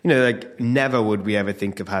like never would we ever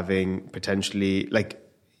think of having potentially like.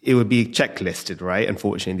 It would be checklisted, right?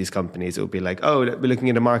 Unfortunately, in these companies, it would be like, oh, we're looking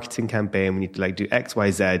at a marketing campaign. We need to like do X, Y,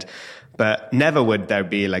 Z. But never would there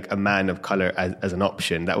be like a man of color as an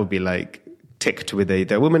option. That would be like ticked with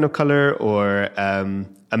either a woman of color or a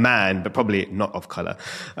man, but probably not of color.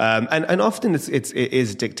 And often it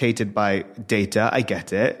is dictated by data. I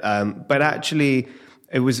get it. But actually,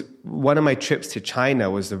 it was one of my trips to China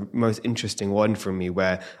was the most interesting one for me,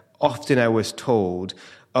 where often I was told,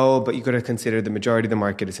 oh, but you've got to consider the majority of the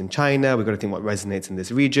market is in China. We've got to think what resonates in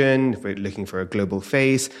this region if we're looking for a global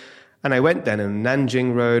face. And I went then on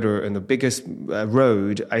Nanjing Road, or in the biggest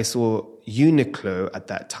road, I saw Uniqlo at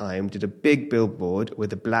that time did a big billboard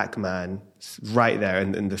with a black man right there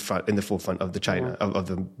in the forefront of the China, of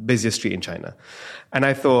the busiest street in China. And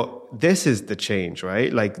I thought, this is the change,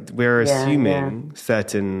 right? Like we're assuming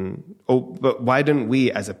but why don't we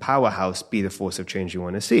as a powerhouse be the force of change you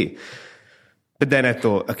want to see? But then I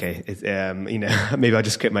thought, okay, maybe I'll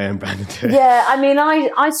just create my own brand into it. Yeah, I mean,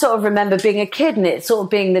 I sort of remember being a kid and it sort of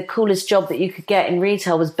being the coolest job that you could get in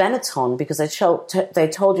retail was Benetton, because they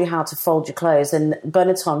told you how to fold your clothes, and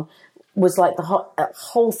Benetton was like the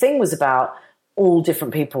whole thing was about all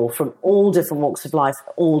different people from all different walks of life,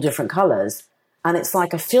 all different colours. And it's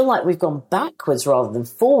like, I feel like we've gone backwards rather than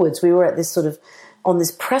forwards. We were at this sort of, on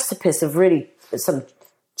this precipice of really some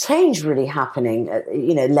change really happening,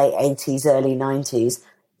 late 80s, early 90s.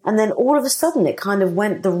 And then all of a sudden it kind of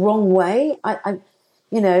went the wrong way. I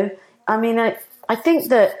think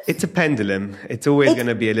that it's a pendulum. It's always going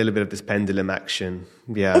to be a little bit of this pendulum action.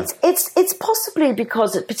 Yeah. It's possibly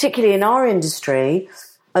because, particularly in our industry,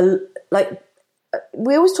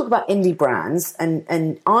 we always talk about indie brands,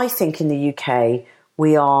 and I think in the UK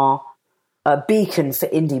we are a beacon for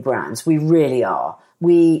indie brands. We really are.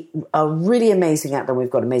 We are really amazing at them. We've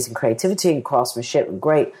got amazing creativity and craftsmanship and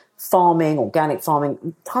great farming, organic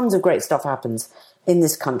farming. Tons of great stuff happens in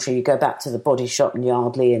this country. You go back to the Body Shop and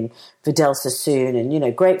Yardley and Vidal Sassoon,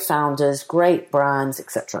 and great founders, great brands,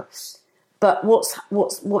 etc. But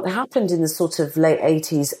what happened in the sort of late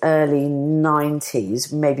 80s, early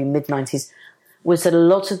 90s, maybe mid 90s, was that a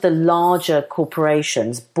lot of the larger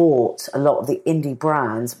corporations bought a lot of the indie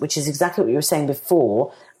brands, which is exactly what you were saying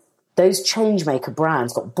before. Those changemaker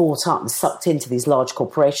brands got bought up and sucked into these large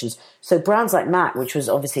corporations. So brands like MAC, which was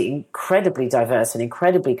obviously incredibly diverse and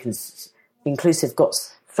incredibly inclusive, got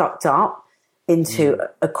sucked up into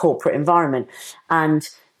a corporate environment. And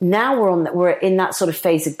now we're in that sort of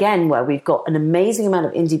phase again, where we've got an amazing amount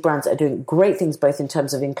of indie brands that are doing great things, both in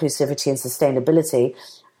terms of inclusivity and sustainability.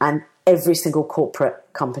 And every single corporate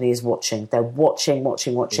company is watching. They're watching.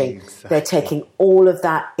 Exactly. They're taking all of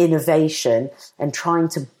that innovation and trying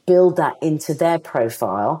to build that into their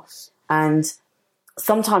profile. And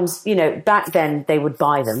sometimes, back then they would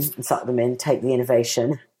buy them and suck them in, take the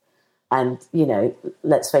innovation and,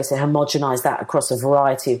 let's face it, homogenize that across a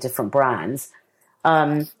variety of different brands.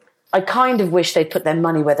 I kind of wish they put their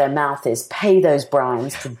money where their mouth is, pay those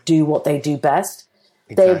brands to do what they do best.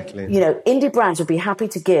 Exactly. Indie brands would be happy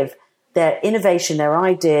to give their innovation, their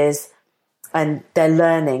ideas, and their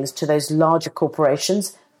learnings to those larger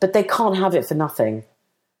corporations, but they can't have it for nothing.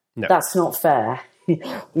 No. That's not fair,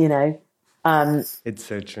 It's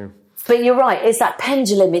so true. But you're right. It's that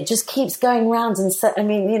pendulum. It just keeps going round. And so, I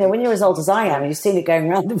mean, when you're as old as I am, you've seen it going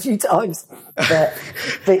round a few times. But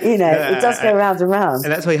it does go round and round.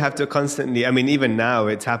 And that's why you have to constantly, I mean, even now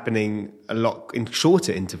it's happening a lot in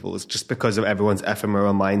shorter intervals just because of everyone's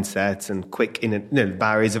ephemeral mindsets and quick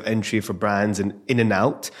barriers of entry for brands and in and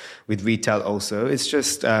out with retail also. It's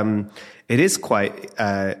just, it is quite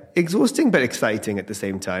exhausting but exciting at the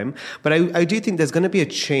same time. But I do think there's going to be a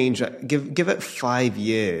change. Give it 5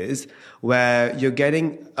 years where you're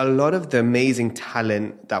getting a lot of the amazing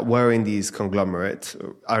talent that were in these conglomerates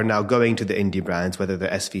are now going to the indie brands, whether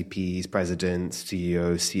they're SVPs, presidents,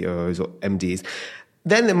 CEOs, COOs, or MDs.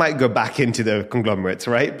 Then they might go back into the conglomerates,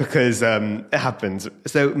 right? Because it happens.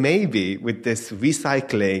 So maybe with this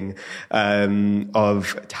recycling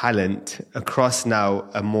of talent across now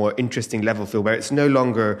a more interesting level field where it's no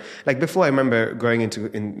longer like before. I remember growing into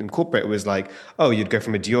in corporate, it was like, oh, you'd go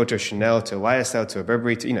from a Dior to a Chanel to a YSL to a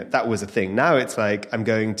Burberry to that was a thing. Now it's like I'm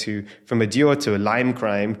going from a Dior to a Lime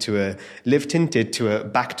Crime to a Live Tinted to a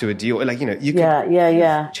back to a Dior. Like you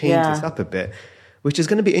can change this up a bit. Which is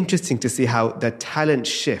going to be interesting to see how the talent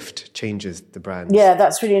shift changes the brand. Yeah,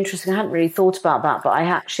 that's really interesting. I hadn't really thought about that, but I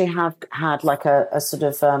actually have had like a sort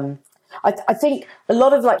of... I think a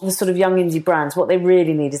lot of like the sort of young indie brands, what they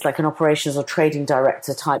really need is like an operations or trading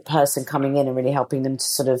director type person coming in and really helping them to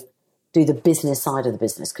sort of do the business side of the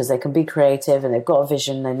business because they can be creative and they've got a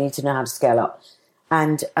vision. They need to know how to scale up.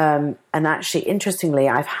 And actually, interestingly,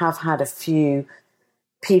 I have had a few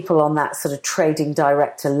people on that sort of trading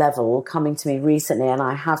director level coming to me recently, and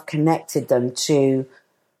I have connected them to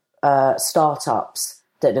startups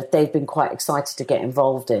that they've been quite excited to get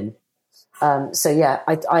involved in. So yeah,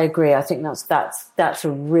 I agree. I think that's a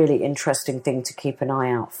really interesting thing to keep an eye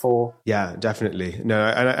out for. Yeah, definitely. No,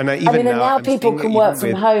 and now people can work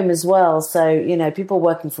from home as well. So people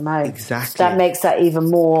working from home. Exactly. That makes that even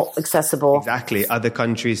more accessible. Exactly. Other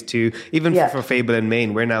countries too. Even for Fable and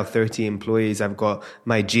Main, we're now 30 employees. I've got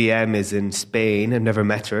my GM is in Spain. I've never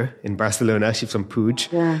met her in Barcelona. She's from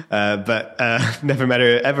Puig. Yeah. But never met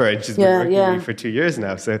her ever, and she's been working with me for 2 years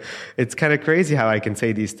now. So it's kind of crazy how I can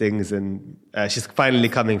say these things and. She's finally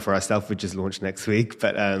coming for our Self, which is launched next week,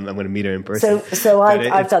 but I'm going to meet her in person. So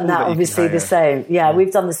I've done that, obviously the same. Yeah,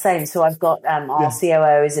 we've done the same. So I've got our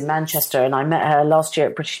COO is in Manchester, and I met her last year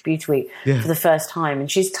at British Beauty Week for the first time, and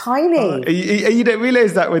she's tiny. You don't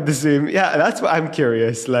realise that with the Zoom. Yeah, that's what I'm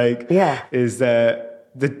curious. Is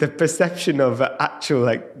the perception of actual,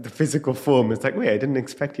 like the physical form is like, wait, I didn't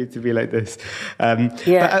expect you to be like this. There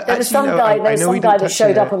was some guy that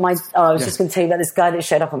showed up on my, I was just going to tell you about this guy that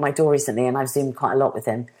showed up on my door recently, and I've Zoomed quite a lot with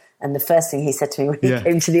him. And the first thing he said to me when he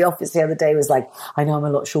came to the office the other day was like, I know I'm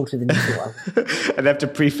a lot shorter than you thought. And I have to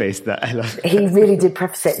preface that. I love it. He really did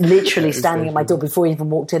preface it, literally standing at my door before he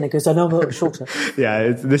even walked in and goes, I know I'm a lot shorter.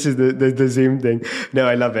 This is the Zoom thing. No,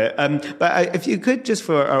 I love it. But if you could just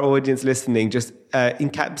for our audience listening, just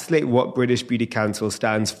encapsulate what British Beauty Council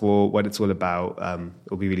stands for, what it's all about.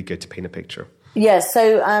 It'll be really good to paint a picture. Yeah,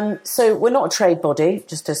 so we're not a trade body,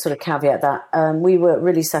 just to sort of caveat that. We were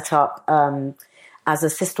really set up as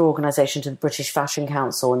a sister organisation to the British Fashion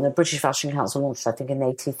Council, and the British Fashion Council launched, I think, in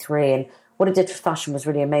 1983. And what it did for fashion was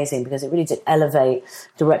really amazing because it really did elevate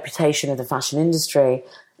the reputation of the fashion industry.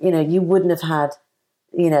 You wouldn't have had,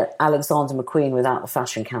 Alexander McQueen without the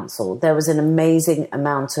Fashion Council. There was an amazing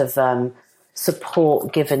amount of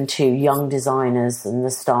support given to young designers and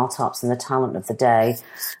the startups and the talent of the day.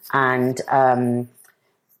 And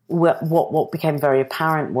what became very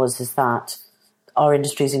apparent is that our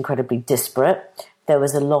industry is incredibly disparate. There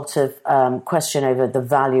was a lot of question over the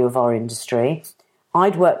value of our industry.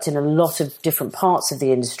 I'd worked in a lot of different parts of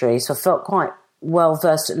the industry, so I felt quite well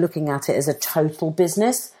versed at looking at it as a total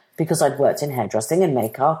business because I'd worked in hairdressing and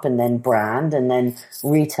makeup and then brand and then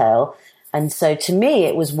retail. And so to me,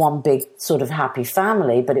 it was one big sort of happy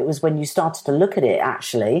family, but it was when you started to look at it,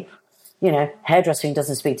 actually, hairdressing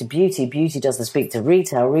doesn't speak to beauty, beauty doesn't speak to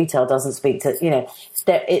retail, retail doesn't speak to,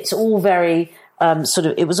 it's all very...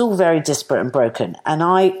 it was all very disparate and broken. And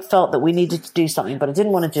I felt that we needed to do something, but I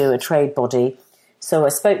didn't want to do a trade body. So I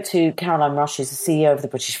spoke to Caroline Rush, who's the CEO of the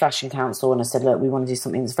British Fashion Council, and I said, look, we want to do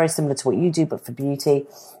something that's very similar to what you do, but for beauty.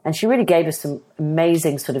 And she really gave us some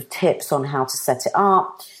amazing sort of tips on how to set it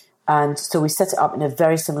up. And so we set it up in a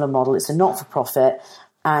very similar model. It's a not-for-profit.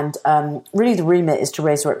 And really the remit is to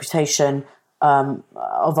raise the reputation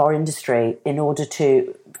of our industry in order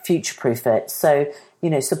to future-proof it. So,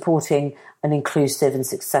 supporting an inclusive and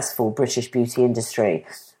successful British beauty industry.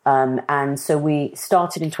 And so we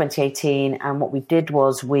started in 2018, and what we did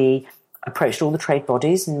was we approached all the trade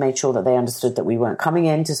bodies and made sure that they understood that we weren't coming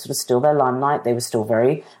in to sort of steal their limelight. They were still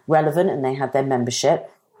very relevant and they had their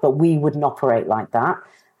membership, but we wouldn't operate like that.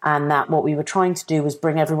 And that what we were trying to do was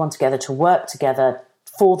bring everyone together to work together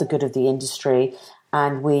for the good of the industry.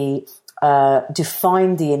 And we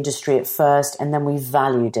defined the industry at first, and then we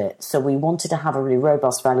valued it. So we wanted to have a really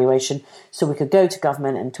robust valuation so we could go to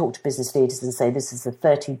government and talk to business leaders and say, this is a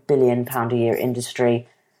 £30 billion a year industry.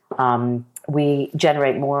 We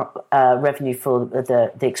generate more revenue for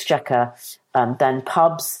the exchequer than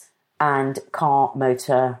pubs and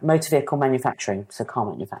motor vehicle manufacturing, so car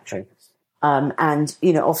manufacturing. And,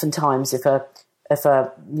 oftentimes if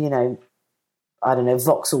a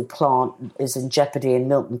Vauxhall plant is in jeopardy in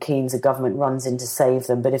Milton Keynes, the government runs in to save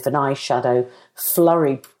them. But if an eyeshadow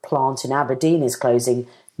flurry plant in Aberdeen is closing,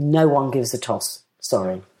 no one gives a toss.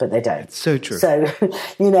 Sorry, but they don't. It's so true. So,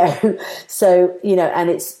 and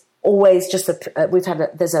it's always just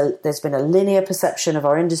there's been a linear perception of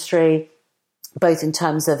our industry, both in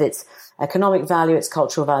terms of its economic value, its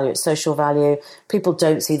cultural value, its social value. People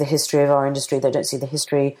don't see the history of our industry. They don't see the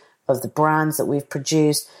history of the brands that we've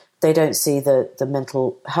produced. They don't see the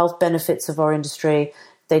mental health benefits of our industry.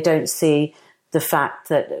 They don't see the fact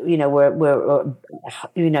that, we're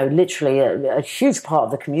literally a huge part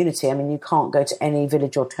of the community. I mean, you can't go to any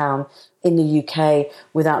village or town in the UK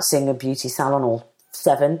without seeing a beauty salon or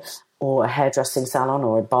 7 or a hairdressing salon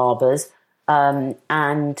or a barber's. It's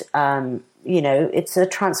a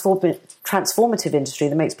transformative industry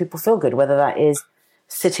that makes people feel good, whether that is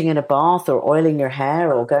sitting in a bath or oiling your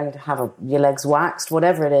hair or going to have your legs waxed,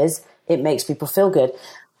 whatever it is, it makes people feel good.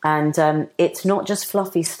 And it's not just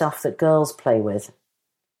fluffy stuff that girls play with.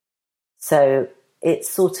 So it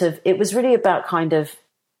was really about kind of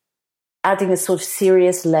adding a sort of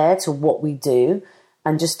serious layer to what we do,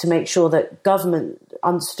 and just to make sure that government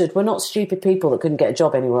understood we're not stupid people that couldn't get a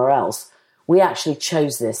job anywhere else. We actually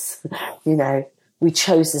chose this, we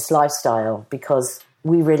chose this lifestyle because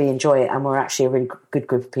we really enjoy it, and we're actually a really good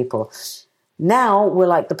group of people. Now we're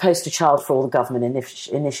like the poster child for all the government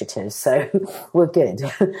initiatives, so we're good.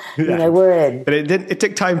 Yeah. We're in. But it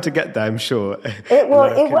took time to get there, I'm sure. It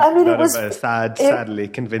was sadly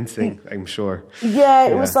convincing, I'm sure. Yeah,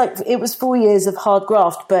 it was 4 years of hard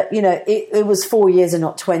graft, but it was 4 years and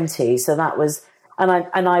not 20. So that was, and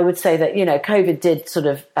I would say that COVID did sort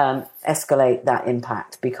of escalate that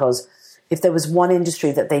impact, because if there was one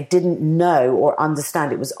industry that they didn't know or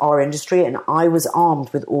understand, it was our industry, and I was armed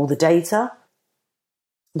with all the data.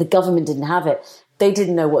 The government didn't have it. They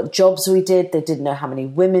didn't know what jobs we did. They didn't know how many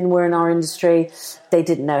women were in our industry. They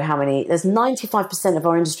didn't know how many. There's 95% of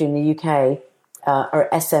our industry in the UK are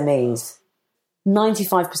SMEs.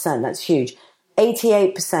 95%, that's huge.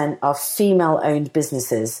 88% are female-owned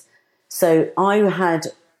businesses. So I had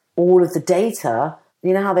all of the data.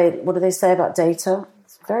 You know what do they say about data?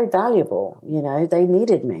 Very valuable, they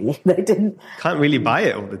needed me. They didn't. Can't really buy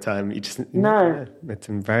it all the time. You just no. Yeah, it's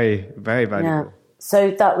very, very valuable. Yeah.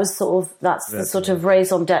 So that was that's the sort of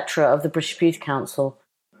raison d'etre of the British Beauty Council.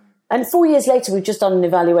 And 4 years later, we've just done an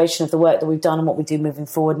evaluation of the work that we've done and what we do moving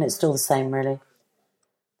forward, and it's still the same, really.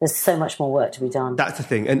 There's so much more work to be done. That's the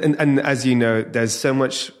thing, and as you know, there's so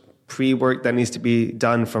much pre-work that needs to be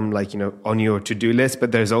done from on your to-do list,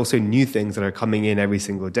 but there's also new things that are coming in every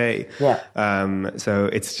single day. Yeah. So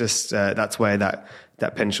it's just that's why that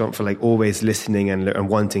penchant for always listening and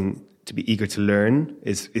wanting to be eager to learn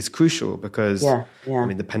is crucial, because I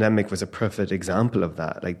mean, the pandemic was a perfect example of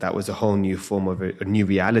that. That was a whole new form of a new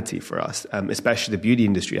reality for us, especially the beauty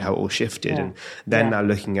industry, how it all shifted. And then now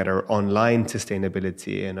looking at our online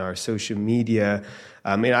sustainability and our social media.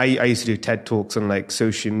 I used to do TED Talks on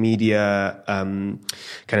social media, kind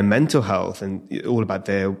of mental health, and all about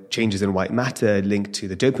the changes in white matter linked to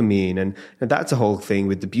the dopamine. And that's a whole thing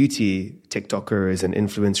with the beauty TikTokers and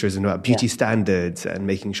influencers, and about beauty standards and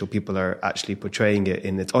making sure people are actually portraying it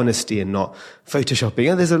in its honesty and not photoshopping.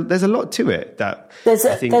 And there's a lot to it that there's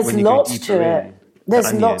I think when you go deeper in.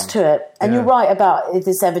 There's lots to it. And you're right about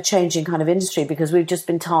this ever-changing kind of industry, because we've just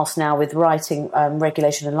been tasked now with writing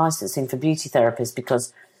regulation and licensing for beauty therapists,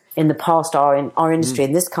 because in the past our industry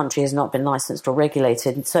in this country has not been licensed or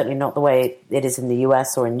regulated, and certainly not the way it is in the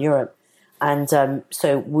US or in Europe. And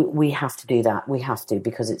so we have to do that. We have to,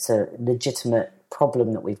 because it's a legitimate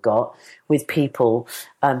problem that we've got with people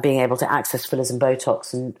being able to access fillers and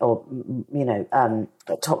Botox or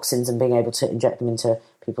toxins, and being able to inject them into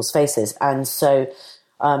people's faces. And so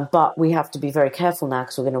But we have to be very careful now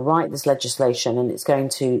because we're going to write this legislation and it's going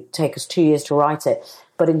to take us 2 years to write it.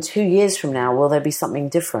 But in 2 years from now, will there be something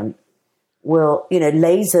different?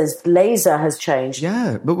 Laser has changed.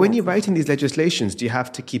 Yeah, but when you're writing these legislations, do you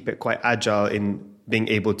have to keep it quite agile in being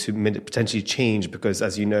able to potentially change? Because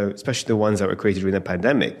as you know, especially the ones that were created during the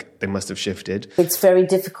pandemic, they must have shifted. It's very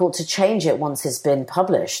difficult to change it once it's been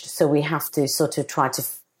published. So we have to sort of try to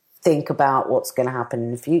think about what's going to happen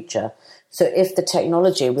in the future. So if the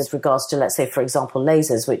technology with regards to, let's say, for example,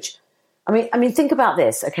 lasers, which, I mean, think about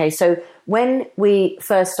this. Okay, so when we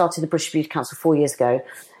first started the British Beauty Council 4 years ago,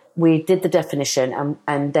 we did the definition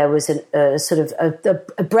and there was a sort of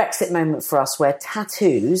a Brexit moment for us where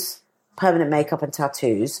tattoos, permanent makeup and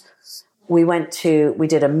tattoos, we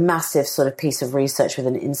did a massive sort of piece of research with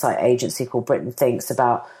an insight agency called Britain Thinks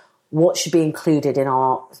about what should be included in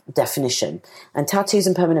our definition. And tattoos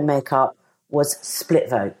and permanent makeup was split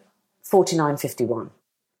vote, 49-51.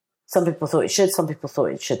 Some people thought it should, some people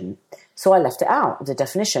thought it shouldn't. So I left it out of the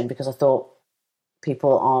definition because I thought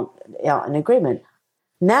people aren't in agreement.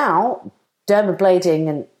 Now, dermablading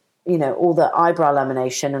and, all the eyebrow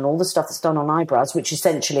lamination and all the stuff that's done on eyebrows, which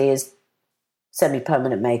essentially is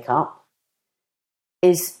semi-permanent makeup,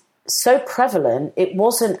 is so prevalent. It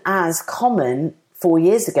wasn't as common 4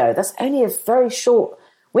 years ago. That's only a very short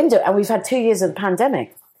window. And we've had 2 years of the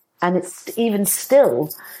pandemic. And it's even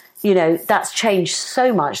still, that's changed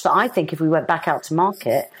so much that I think if we went back out to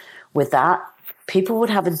market with that, people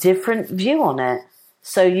would have a different view on it.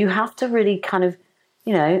 So you have to really kind of,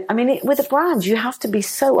 with a brand, you have to be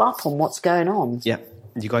so up on what's going on. Yeah.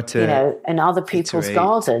 You got to, in other people's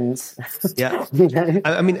gardens. Yeah.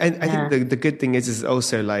 I think the good thing is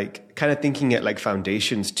also like kind of thinking it like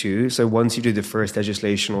foundations too. So once you do the first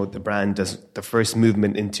legislation or the brand does the first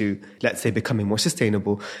movement into, let's say, becoming more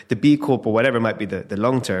sustainable, the B Corp or whatever might be the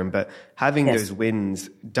long term, but having those wins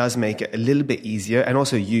does make it a little bit easier. And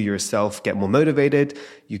also you yourself get more motivated,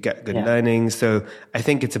 you get good learning. So I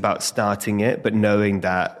think it's about starting it, but knowing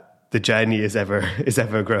that the journey is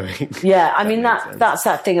ever growing. Yeah, I mean that's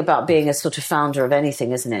that thing about being a sort of founder of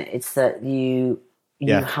anything, isn't it? It's that you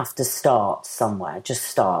have to start somewhere. Just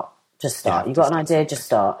start. You've got an idea, just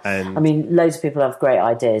start. And loads of people have great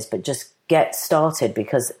ideas, but just get started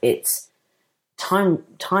because it's time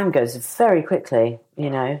goes very quickly,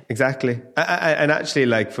 Exactly. And actually,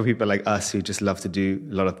 like for people like us who just love to do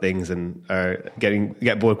a lot of things and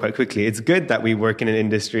get bored quite quickly, it's good that we work in an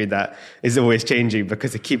industry that is always changing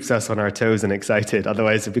because it keeps us on our toes and excited.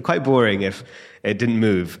 Otherwise, it'd be quite boring if it didn't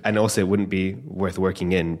move, and also it wouldn't be worth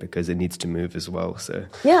working in because it needs to move as well. So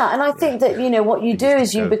yeah, and I think that what you do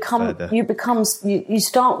is you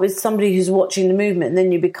start with somebody who's watching the movement, and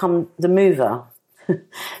then you become the mover.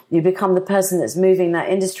 You become the person that's moving that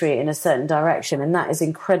industry in a certain direction, and that is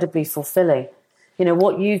incredibly fulfilling.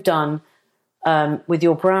 What you've done with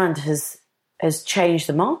your brand has changed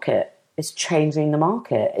the market. It's changing the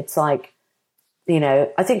market. It's like,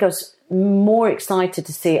 I think I was more excited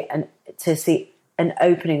to see an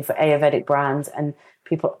opening for Ayurvedic brands and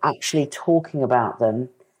people actually talking about them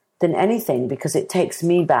than anything, because it takes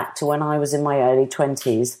me back to when I was in my early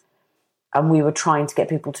 20s. And we were trying to get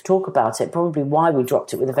people to talk about it. Probably why we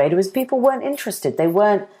dropped it with Aveda was people weren't interested.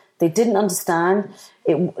 They didn't understand.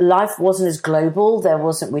 Life wasn't as global.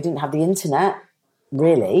 We didn't have the internet,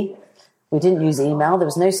 really. We didn't use email. There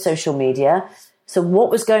was no social media. So what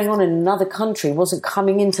was going on in another country wasn't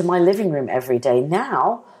coming into my living room every day.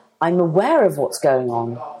 Now I'm aware of what's going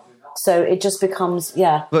on. So it just becomes,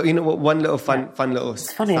 Well, one little fun little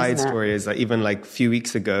side story is that even like a few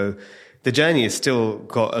weeks ago, the journey has still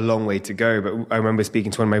got a long way to go, but I remember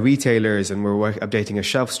speaking to one of my retailers and we were updating a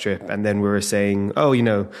shelf strip, and then we were saying, we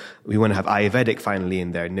want to have Ayurvedic finally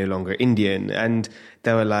in there, no longer Indian. And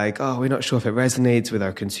they were like, we're not sure if it resonates with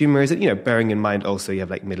our consumers. And, bearing in mind also you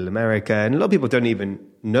have like Middle America, and a lot of people don't even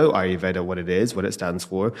know Ayurveda, what it is, what it stands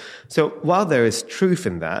for. So while there is truth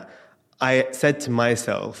in that, I said to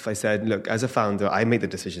myself, look, as a founder, I make the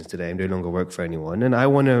decisions today. I no longer work for anyone. And I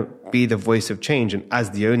want to be the voice of change. And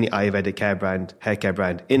as the only Ayurvedic hair care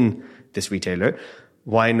brand in this retailer,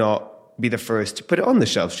 why not be the first to put it on the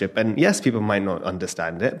shelf strip? And yes, people might not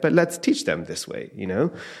understand it, but let's teach them this way,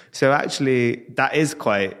 So actually, that is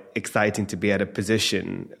quite exciting to be at a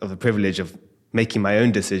position of the privilege of making my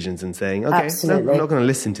own decisions and saying, okay, no, I'm not going to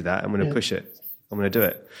listen to that. I'm going to push it. I'm going to do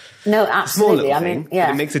it. No, absolutely.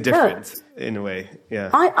 It makes a difference in a way. Yeah.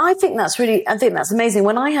 I think that's amazing.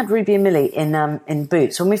 When I had Ruby and Millie in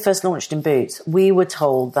Boots, when we first launched in Boots, we were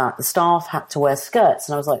told that the staff had to wear skirts.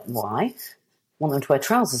 And I was like, why? I want them to wear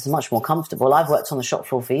trousers. It's much more comfortable. I've worked on the shop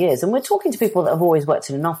floor for years. And we're talking to people that have always worked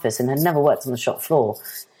in an office and had never worked on the shop floor.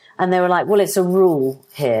 And they were like, well, it's a rule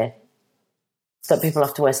here that people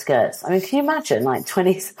have to wear skirts. I mean, can you imagine, like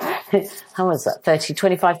 20, how was that,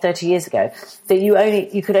 25, 30 years ago, that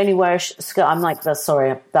you could only wear a skirt? I'm like,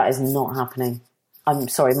 sorry, that is not happening. I'm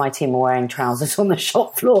sorry, my team are wearing trousers on the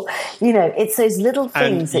shop floor. You know, it's those little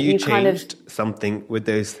things that you kind of... something with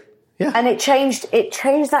those... Yeah. And it changed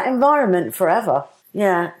that environment forever.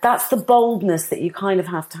 Yeah, that's the boldness that you kind of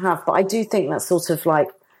have to have. But I do think that's sort of like,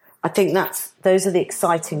 I think those are the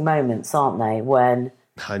exciting moments, aren't they? When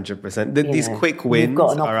 100%. These quick wins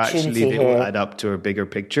are actually, they will add up to a bigger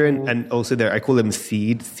picture. And also I call them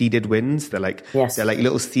seeded wins. They're like, they're like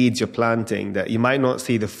little seeds you're planting that you might not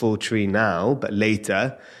see the full tree now, but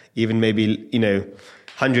later, even maybe,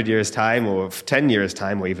 100 years time or 10 years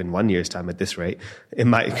time or even 1 year's time at this rate, it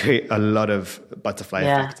might create a lot of butterfly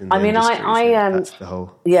effect in the industry. That's the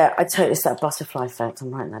whole... Yeah, I totally, it's that butterfly effect.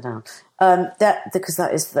 I'm writing that down. Because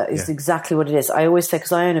that is exactly what it is. I always say,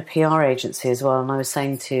 because I own a PR agency as well, and I always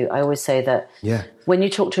say that when you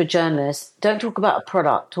talk to a journalist, don't talk about a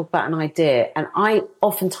product, talk about an idea. And I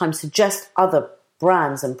oftentimes suggest other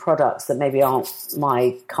brands and products that maybe aren't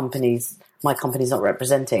my company's not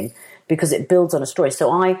representing, because it builds on a story.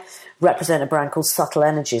 So I represent a brand called Subtle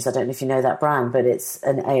Energies. I don't know if you know that brand, but it's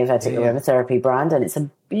an Ayurvedic aromatherapy brand, and it's a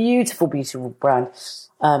beautiful, beautiful brand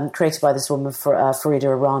created by this woman, Farida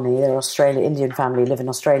Irani. They're an Indian family, live in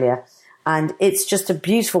Australia. And it's just a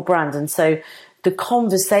beautiful brand. And so the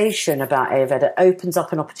conversation about Ayurveda opens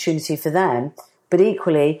up an opportunity for them. But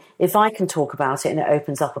equally, if I can talk about it and it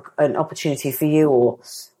opens up an opportunity for you, or,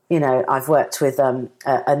 I've worked with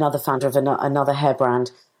another founder of another hair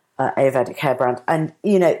brand, Ayurvedic hair brand. And,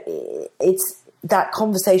 it's that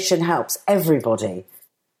conversation helps everybody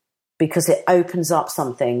because it opens up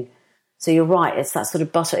something. So you're right. It's that sort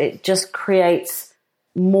of it just creates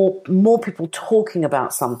more people talking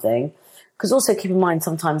about something. Because also keep in mind,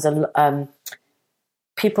 sometimes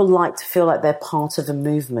people like to feel like they're part of a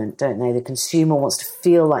movement, don't they? The consumer wants to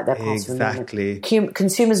feel like they're part of a movement. Exactly.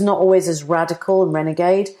 Consumer's not always as radical and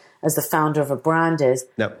renegade as the founder of a brand is.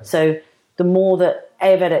 No. So the more that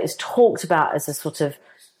Ayurveda is talked about as a sort of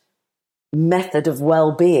method of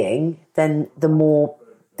well-being, then the more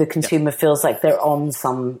the consumer feels like they're on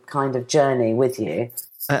some kind of journey with you.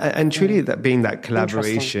 And truly, that being that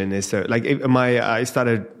collaboration is so, like, I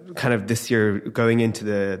started kind of this year going into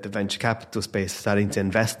the venture capital space, starting to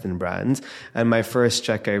invest in brands. And my first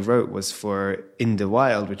check I wrote was for In the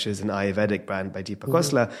Wild, which is an Ayurvedic brand by Deepak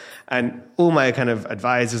Khosla. And all my kind of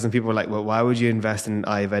advisors and people were like, well, why would you invest in an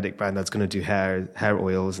Ayurvedic brand that's going to do hair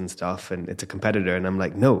oils and stuff? And it's a competitor. And I'm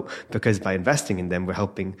like, no, because by investing in them, we're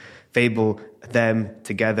helping Fable, them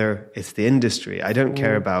together. It's the industry. I don't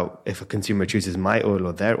care about if a consumer chooses my oil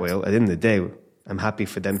or their oil. At the end of the day, I'm happy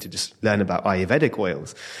for them to just learn about Ayurvedic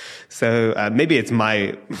oils. So maybe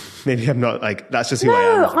I'm not like, that's just who I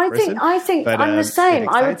am as a person. I think but, I'm the same.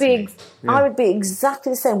 I would be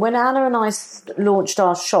exactly the same. When Anna and I launched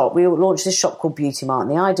our shop, we launched this shop called Beauty Mart,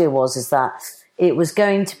 and the idea is that it was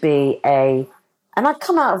going to be and I'd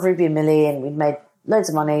come out of Ruby and Millie and we'd made loads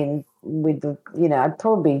of money, and I'd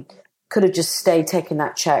probably could have just stayed taking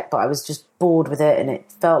that check, but I was just bored with it, and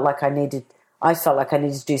it felt like I felt like I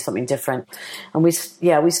needed to do something different. And we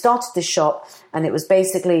started this shop, and it was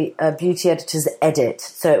basically a beauty editor's edit.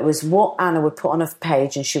 So it was what Anna would put on her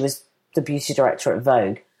page, and she was the beauty director at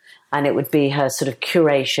Vogue. And it would be her sort of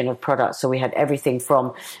curation of products. So we had everything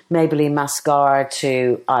from Maybelline mascara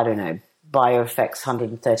to, I don't know, BioEffects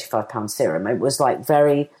 £135 serum. It was like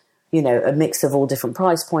very, a mix of all different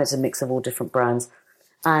price points, a mix of all different brands.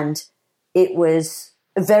 And it was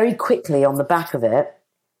very quickly on the back of it,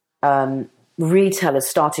 retailers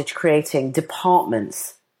started creating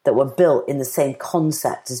departments that were built in the same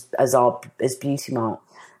concept as Beauty Mart.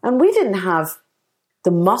 And we didn't have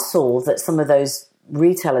the muscle that some of those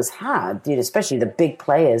retailers had, especially the big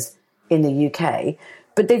players in the UK,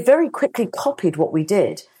 but they very quickly copied what we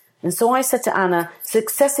did. And so I said to Anna,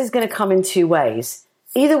 success is going to come in two ways.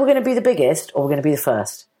 Either we're going to be the biggest or we're going to be the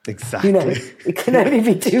first. Exactly. It can only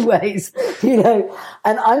be two ways, and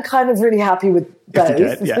I'm kind of really happy with both.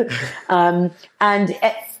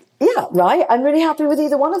 Right. I'm really happy with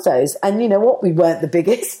either one of those. And you know what? We weren't the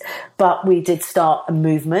biggest, but we did start a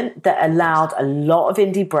movement that allowed a lot of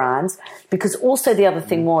indie brands, because also the other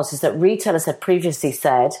thing is that retailers had previously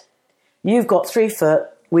said, you've got 3 foot,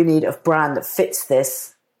 we need a brand that fits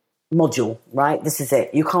this module, right? This is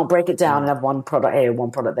it. You can't break it down and have one product here, one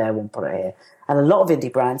product there, one product here. And a lot of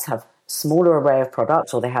indie brands have smaller array of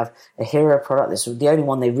products, or they have a hero product. This is the only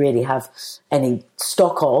one they really have any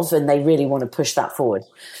stock of, and they really want to push that forward.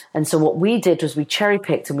 And so what we did was we cherry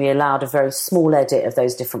picked and we allowed a very small edit of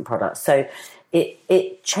those different products. So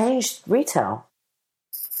it changed retail,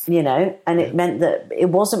 you know, and it meant that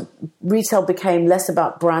retail became less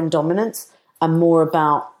about brand dominance and more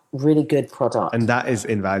about really good product. And that is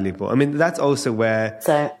invaluable. I mean, that's also where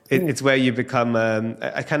it's where you become,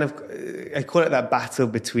 I call it that battle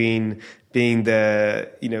between being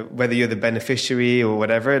whether you're the beneficiary or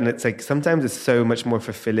whatever. And it's like, sometimes it's so much more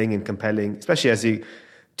fulfilling and compelling, especially as you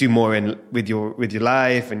do more with your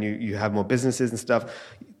life and you have more businesses and stuff.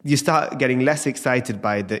 You start getting less excited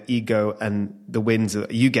by the ego and the wins that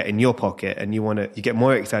you get in your pocket, and you get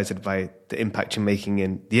more excited by the impact you're making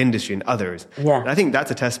in the industry and others. Yeah. And I think that's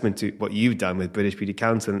a testament to what you've done with British Beauty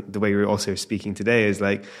Council, and the way we're also speaking today is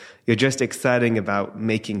like, you're just exciting about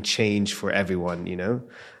making change for everyone, you know,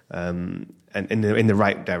 and in the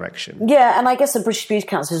right direction. Yeah, and I guess the British Beauty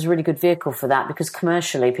Council is a really good vehicle for that, because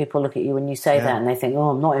commercially people look at you when you say that and they think, oh,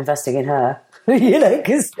 I'm not investing in her. You know,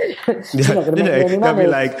 because she's not going to make any money. They'll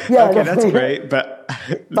be like, okay, that's great, but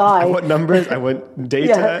bye. I want numbers, I want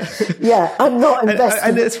data. Yeah, I'm not investing.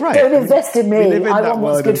 And it's right. Don't invest in me. I want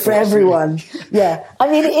what's good for everyone. Yeah,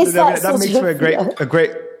 I mean, it is that makes for a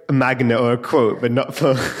great magnet or a quote, but not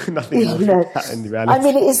for nothing else. That in reality. I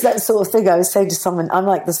mean, it is that sort of thing. I was saying to someone, I'm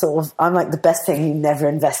like the best thing you never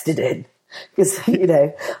invested in. Because, you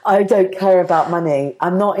know, I don't care about money.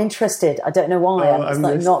 I'm not interested. I don't know why.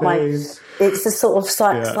 It's the sort of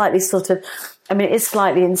slightly sort of, I mean, it's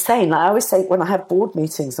slightly insane. Like I always say when I have board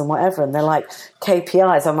meetings and whatever, and they're like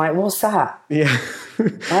KPIs, I'm like, what's that? Yeah.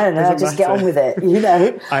 I don't know. I just get on with it, you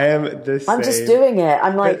know. I am the same. I'm just doing it.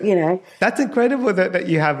 I'm like, you know. That's incredible that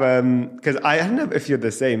you have, because I don't know if you're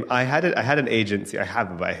the same. I had an agency. I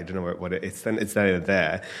have, but I don't know what it is. It's not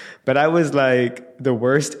there. But I was like the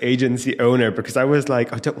worst agency owner, because I was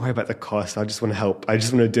like, oh, don't worry about the cost. I just want to help. I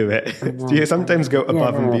just want to do it. Do you sometimes go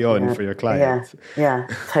above and beyond for your clients? Yeah,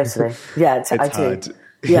 totally. Yeah, I do. Hard.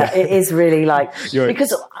 Yeah, it is really like,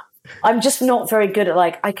 because I'm just not very good at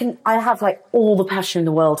I have like all the passion in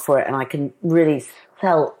the world for it, and I can really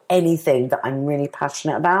sell anything that I'm really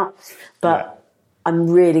passionate about, but I'm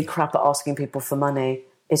really crap at asking people for money.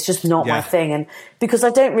 It's just not my thing. And because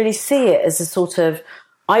I don't really see it as a sort of,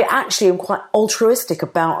 I actually am quite altruistic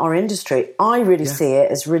about our industry. I really see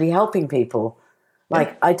it as really helping people.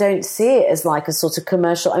 Like, I don't see it as like a sort of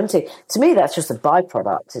commercial empty. To me, that's just a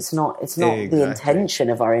byproduct. It's not the intention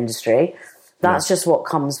of our industry. That's just what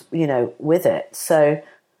comes, you know, with it. So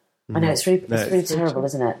I know it's really terrible,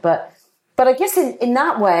 isn't it? But I guess in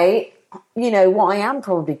that way, you know, what I am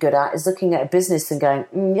probably good at is looking at a business and going,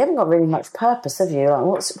 you haven't got really much purpose, have you? Like,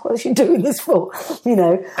 what are you doing this for? You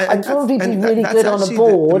know, I'd probably be really good on a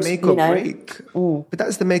board, you know. But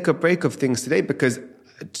that's the make or break of things today, because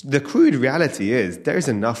the crude reality is there's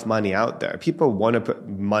enough money out there. People want to put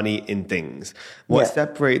money in things. What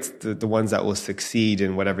separates the ones that will succeed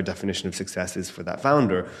in whatever definition of success is for that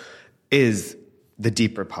founder is the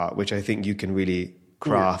deeper part, which I think you can really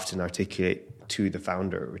craft and articulate to the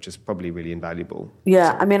founder, which is probably really invaluable.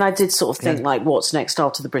 Yeah, I mean, I did sort of think like, what's next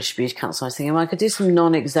after the British Beauty Council? I was thinking, well, I could do some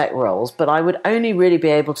non-exec roles, but I would only really be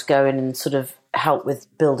able to go in and sort of help with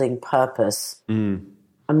building purpose.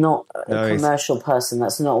 I'm not a commercial person.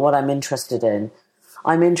 That's not what I'm interested in.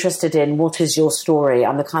 I'm interested in what is your story.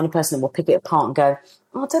 I'm the kind of person that will pick it apart and go,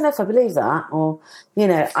 oh, I don't know if I believe that. Or, you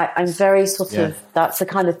know, I'm very sort of, that's the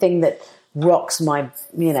kind of thing that rocks my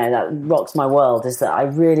world, is that I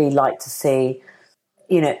really like to see,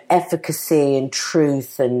 you know, efficacy and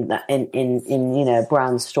truth and in you know,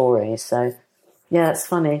 brand stories. So, yeah, it's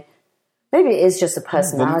funny. Maybe it is just a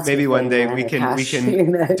personality. Well, maybe one day we can you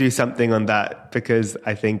know? do something on that, because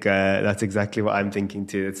I think that's exactly what I'm thinking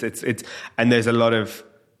too. It's and there's a lot of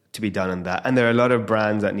to be done on that, and there are a lot of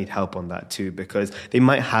brands that need help on that too, because they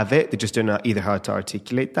might have it, they just don't know either how to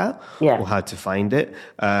articulate that or how to find it,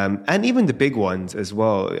 and even the big ones as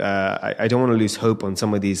well. I don't want to lose hope on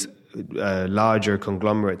some of these larger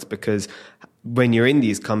conglomerates, because when you're in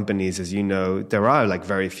these companies, as you know, there are like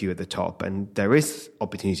very few at the top, and there is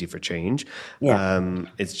opportunity for change.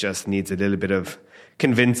 It just needs a little bit of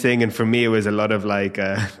convincing, and for me, it was a lot of like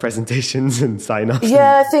presentations and sign-offs.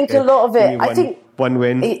 Yeah, I think a lot of it. I think one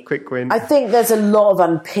win, quick win. I think there's a lot of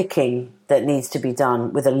unpicking that needs to be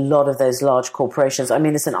done with a lot of those large corporations. I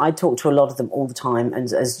mean, listen, I talk to a lot of them all the time,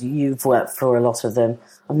 and as you've worked for a lot of them,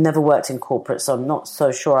 I've never worked in corporate, so I'm not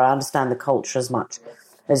so sure I understand the culture as much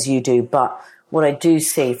as you do. But what I do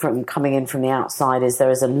see from coming in from the outside is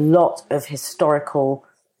there is a lot of historical,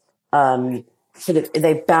 sort of,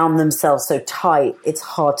 they've bound themselves so tight, it's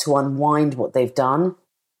hard to unwind what they've done.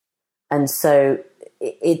 And so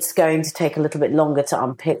it's going to take a little bit longer to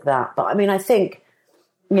unpick that. But I mean, I think,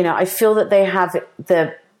 you know, I feel that they have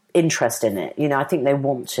interest in it. You know, I think they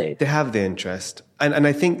want to. They have the interest. And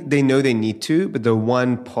I think they know they need to, but the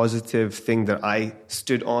one positive thing that I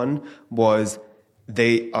stood on was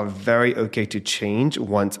they are very okay to change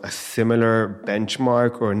once a similar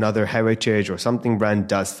benchmark or another heritage or something brand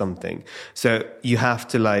does something. So you have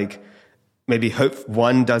to like maybe hope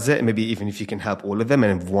one does it, and maybe even if you can help all of them,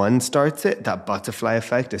 and if one starts it, that butterfly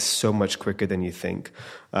effect is so much quicker than you think.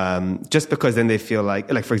 Just because then they feel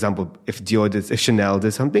like for example, if Chanel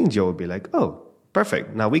does something, Dior will be like, oh,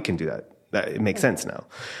 perfect, now we can do that. It makes sense now,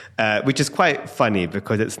 which is quite funny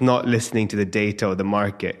because it's not listening to the data or the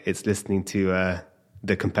market; it's listening to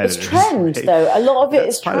the competitors. It's trend, though. A lot of it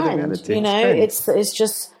is part of the trend. reality. You know, It's it's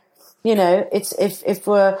just, you know, it's if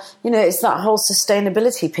we're, you know, it's that whole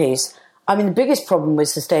sustainability piece. I mean, the biggest problem with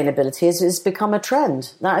sustainability is it's become a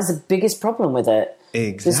trend. That is the biggest problem with it.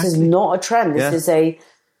 Exactly. This is not a trend. This is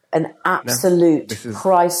an absolute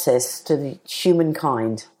crisis to the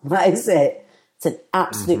humankind. That is it. It's an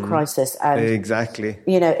absolute crisis. And, exactly.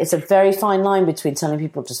 you know, it's a very fine line between telling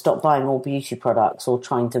people to stop buying all beauty products or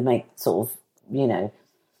trying to make sort of, you know,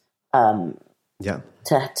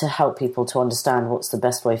 to help people to understand what's the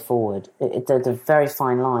best way forward. There's a very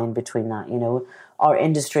fine line between that. You know, our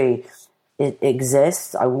industry, it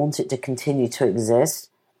exists. I want it to continue to exist.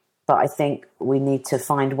 But I think we need to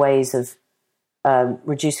find ways of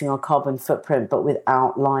reducing our carbon footprint, but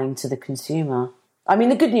without lying to the consumer. I mean,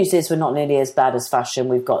 the good news is we're not nearly as bad as fashion.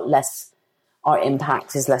 We've got less, our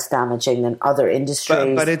impact is less damaging than other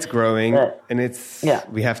industries. But it's growing, and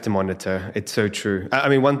we have to monitor. It's so true. I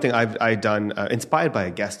mean, one thing I've done, inspired by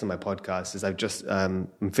a guest on my podcast, is I've just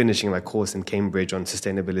I'm finishing my course in Cambridge on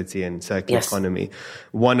sustainability and circular economy.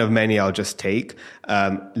 One of many I'll just take.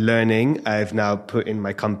 Learning, I've now put in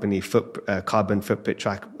my company carbon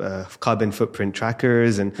footprint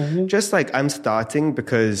trackers, and just like I'm starting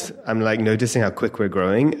because I'm like noticing how quick we're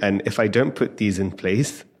growing, and if I don't put these in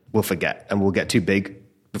place, we'll forget and we'll get too big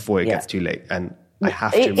before it gets too late. And I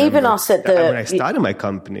have to remember even us at the when I started my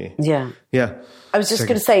company. Yeah. I was just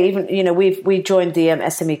going to say, even, you know, we joined the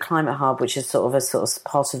SME Climate Hub, which is sort of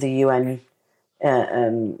part of the UN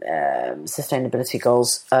sustainability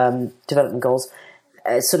goals, development goals.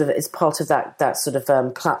 It's part of that sort of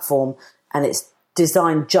platform, and it's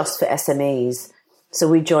designed just for SMEs. So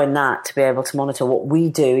we joined that to be able to monitor what we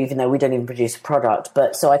do, even though we don't even produce a product.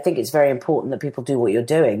 But so I think it's very important that people do what you're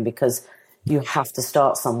doing, because you have to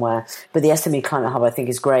start somewhere. But the SME Climate Hub, I think,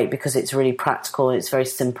 is great because it's really practical and it's very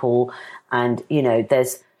simple. And, you know,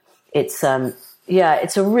 it's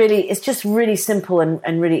just really simple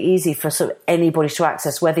and really easy for sort of anybody to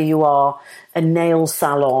access, whether you are a nail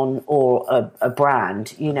salon or a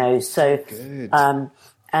brand, you know. So,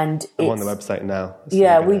 and I'm on the website now.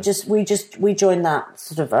 So we joined that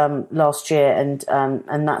sort of last year, and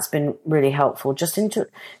that's been really helpful. Just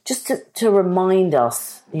to remind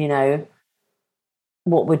us, you know,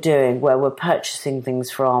 what we're doing, where we're purchasing things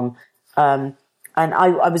from. And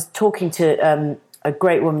I was talking to a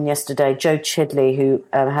great woman yesterday, Jo Chidley, who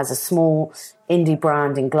has a small indie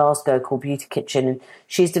brand in Glasgow called Beauty Kitchen, and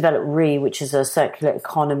she's developed which is a circular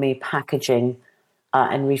economy packaging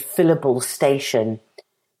and refillable station.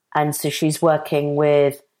 And so she's working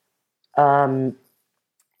with M&S,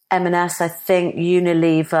 I think,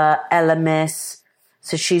 Unilever, Elemis.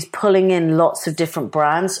 So she's pulling in lots of different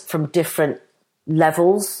brands from different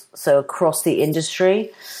levels, so across the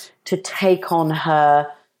industry, to take on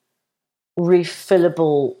her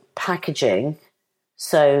refillable packaging.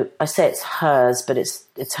 So I say it's hers, but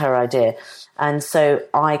it's her idea. And so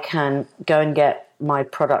I can go and get my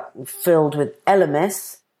product filled with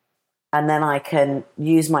Elemis, and then I can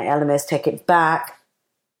use my Elemis, take it back.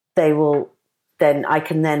 I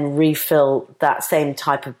can then refill that same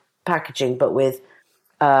type of packaging, but with,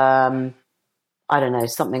 I don't know,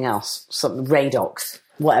 something else, something Radox,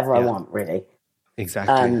 whatever I want, really.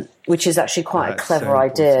 Exactly. Which is actually quite a clever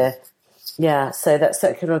idea. Yeah, so that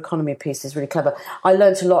circular economy piece is really clever. I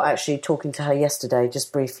learned a lot, actually, talking to her yesterday,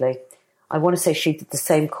 just briefly. I want to say she did the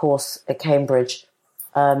same course at Cambridge.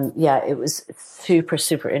 It was super,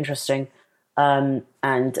 super interesting. And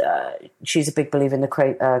she's a big believer in the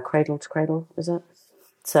cradle to cradle, is it?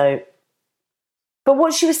 So, but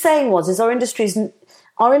what she was saying is our industry is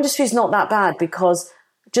not that bad, because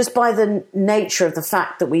just by the nature of the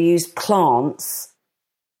fact that we use plants,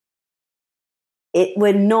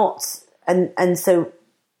 we're not, and so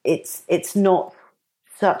it's not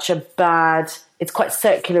such a bad. It's quite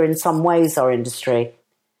circular in some ways, our industry.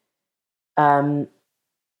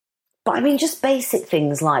 But I mean, just basic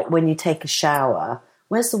things like when you take a shower,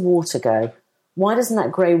 where's the water go? why doesn't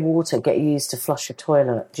that grey water get used to flush a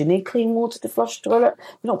toilet? Do you need clean water to flush a toilet?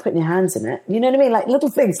 You're not putting your hands in it. You know what I mean? Like little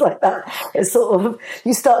things like that. It's sort of,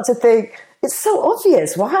 you start to think, it's so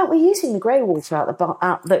obvious. Why aren't we using the grey water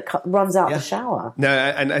that runs out the shower? No,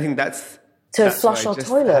 and I think that's flush our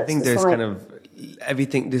toilets. I think there's kind of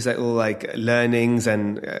everything, there's like all like learnings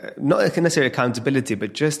and not necessarily accountability,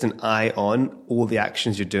 but just an eye on all the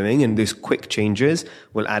actions you're doing, and those quick changes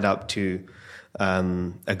will add up to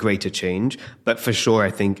a greater change. But for sure, I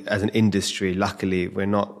think as an industry, luckily, we're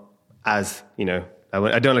not as,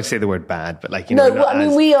 I don't like to say the word bad, but like,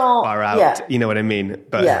 we are far out, you know what I mean?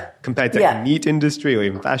 But compared to the meat industry or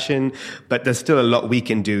even fashion, but there's still a lot we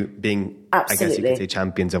can do being, absolutely. I guess you could say,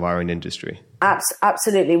 champions of our own industry.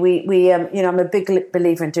 Absolutely. I'm a big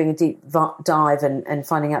believer in doing a deep dive and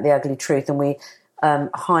finding out the ugly truth. And we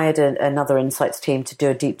hired another insights team to do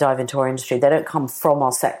a deep dive into our industry. They don't come from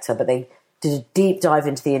our sector, but they did a deep dive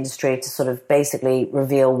into the industry to sort of basically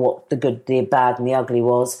reveal what the good, the bad and the ugly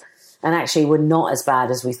was. And actually we're not as bad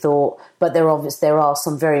as we thought, but there are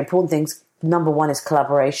some very important things. Number one is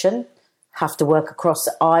collaboration. Have to work across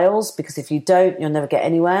the aisles, because if you don't, you'll never get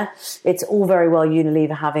anywhere. It's all very well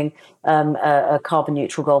Unilever having a carbon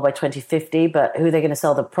neutral goal by 2050, but who are they going to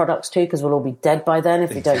sell the products to? Because we'll all be dead by then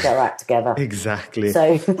if we don't get our act together. Exactly.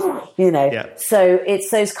 So, so it's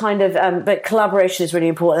those kind of, but collaboration is really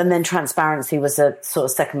important. And then transparency was a sort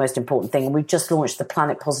of second most important thing. And we've just launched the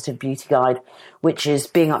Planet Positive Beauty Guide, which is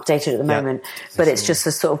being updated at the moment, but it's just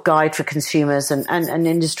a sort of guide for consumers and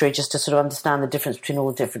industry, just to sort of understand the difference between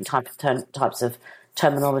all the different types of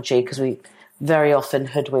terminology, because we very often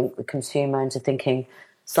hoodwink the consumer into thinking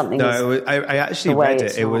something. No, I actually read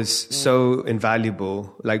it. It was so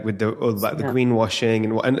invaluable, like with all about the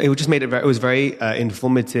greenwashing and it just made it was very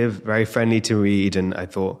informative, very friendly to read, and I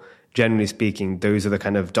thought, generally speaking, those are the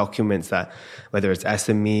kind of documents that, whether it's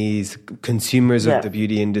SMEs, consumers of the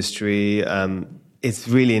beauty industry, it's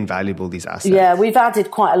really invaluable, these assets. Yeah, we've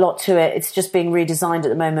added quite a lot to it. It's just being redesigned at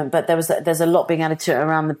the moment, but there's a lot being added to it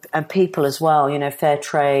around the people as well, fair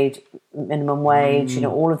trade, minimum wage,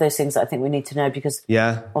 all of those things that I think we need to know, because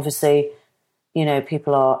obviously,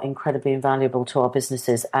 people are incredibly invaluable to our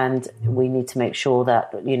businesses, and we need to make sure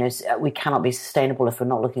that, we cannot be sustainable if we're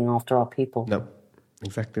not looking after our people. No.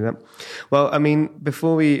 Exactly that. Well, I mean,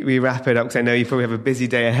 before we wrap it up, because I know you probably have a busy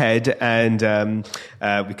day ahead, and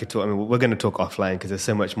we could talk. I mean, we're going to talk offline because there's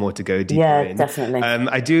so much more to go deeper in. Yeah, definitely.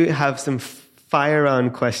 I do have some fire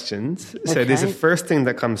round questions. Okay. So there's the first thing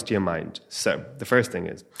that comes to your mind. So the first thing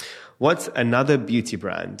is, what's another beauty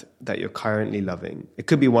brand that you're currently loving? It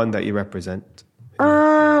could be one that you represent.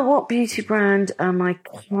 What beauty brand am I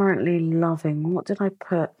currently loving? What did I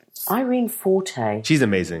put? Irene Forte. She's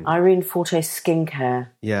amazing. Irene Forte skincare.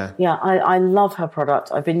 Yeah. Yeah, I love her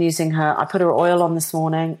product. I've been using her. I put her oil on this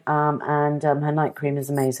morning, and her night cream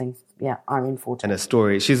is amazing. Yeah, Irene Forte. And her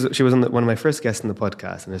story. She was on one of my first guests in the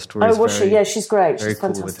podcast, and her story is was she? Yeah, she's great. She's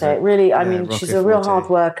fantastic. Really, I mean, she's a real hard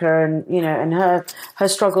worker, and and her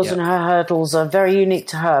struggles and her hurdles are very unique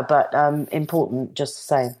to her, but important just the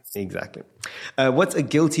same. Exactly. What's a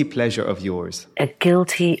guilty pleasure of yours? A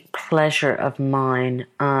guilty pleasure of mine.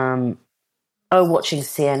 Watching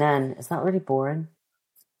CNN. Is that really boring?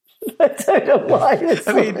 I don't know why.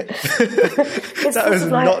 I mean, that was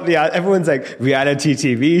not everyone's like reality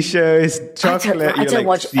TV shows, chocolate. I don't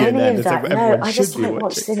watch any of that. No, I just don't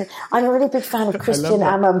watch CNN. I'm a really big fan of Christian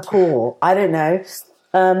Amanpour. I don't know.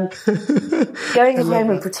 Going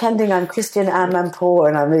home and pretending I'm Christian Amanpour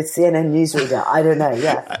and I'm a CNN newsreader. I don't know.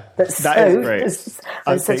 Yeah, that is great.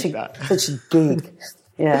 I'm such a geek.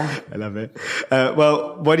 Yeah, I love it.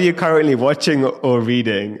 Well, what are you currently watching or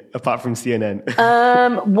reading apart from CNN?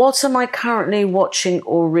 What am I currently watching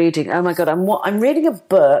or reading? Oh my God, I'm reading a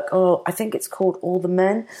book. Oh, I think it's called All the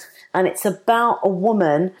Men, and it's about a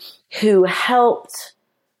woman who helped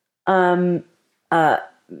men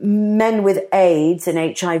with AIDS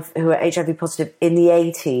and HIV who are HIV positive in the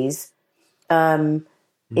 80s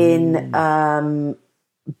in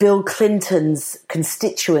Bill Clinton's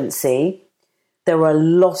constituency. There were a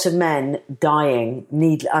lot of men dying,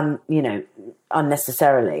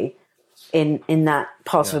 unnecessarily in that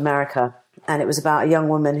part of America, and it was about a young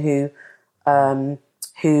woman who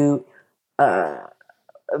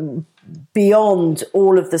beyond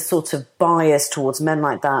all of the sort of bias towards men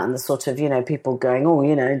like that, and the sort of people going,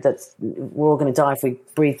 that's we're all going to die if we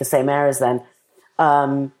breathe the same air as them,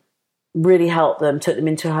 really helped them, took them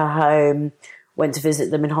into her home, went to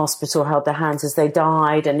visit them in hospital, held their hands as they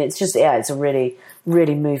died. And it's just, it's a really,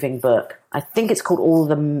 really moving book. I think it's called All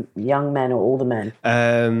the Young Men or All the Men.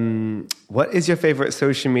 What is your favorite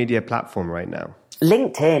social media platform right now?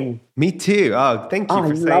 LinkedIn. Me too. Oh, thank you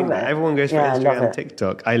for saying that. Everyone goes for Instagram,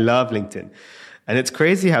 TikTok. I love LinkedIn. And it's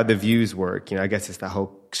crazy how the views work. I guess it's that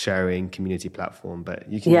whole sharing community platform,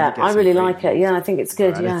 but you can. Yeah, I really like it. Yeah, I think it's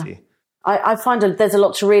good. Yeah. I find there's a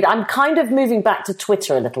lot to read. I'm kind of moving back to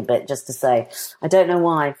Twitter a little bit, just to say. I don't know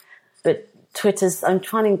why, but I'm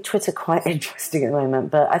finding Twitter quite interesting at the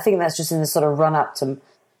moment. But I think that's just in the sort of run up to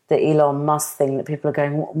the Elon Musk thing that people are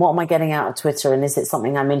going, what am I getting out of Twitter? And is it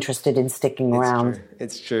something I'm interested in sticking around?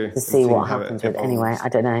 It's true. To see what happens with it. Anyway, I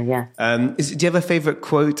don't know, yeah. Do you have a favourite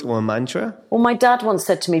quote or mantra? Well, my dad once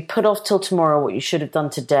said to me, put off till tomorrow what you should have done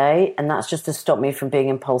today. And that's just to stop me from being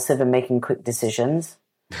impulsive and making quick decisions.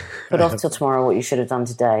 Put off till tomorrow what you should have done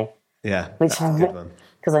today. Yeah, that's a good one.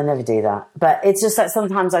 Because I never do that. But it's just that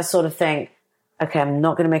sometimes I sort of think, okay, I'm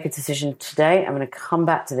not going to make a decision today. I'm going to come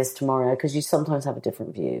back to this tomorrow, because you sometimes have a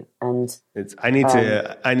different view. And I need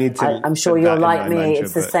to. I'm sure you're like me. Mantra,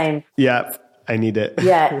 it's the same. Yeah, I need it.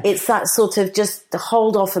 Yeah, it's that sort of just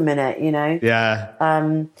hold off a minute, Yeah.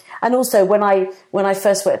 And also when I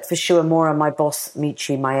first worked for Shu Uemura, my boss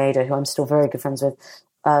Michi Maeda, who I'm still very good friends with,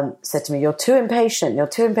 said to me, you're too impatient.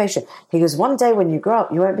 He goes, one day when you grow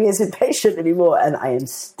up, you won't be as impatient anymore. And I am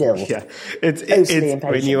still it's impatient.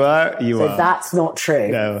 When you are. So that's not true.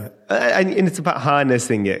 No. And it's about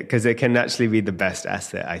harnessing it, because it can actually be the best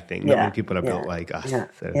asset, I think. Not many people are built like us. So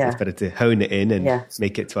it's better to hone it in and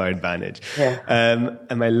make it to our advantage. Yeah.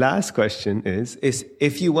 And my last question is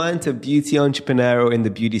if you weren't a beauty entrepreneur or in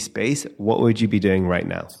the beauty space, what would you be doing right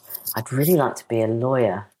now? I'd really like to be a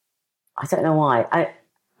lawyer. I don't know why.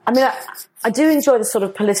 I mean, I do enjoy the sort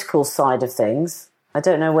of political side of things. I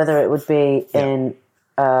don't know whether it would be in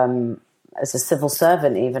as a civil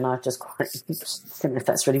servant even. I just quite don't know if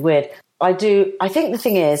that's really weird. I think the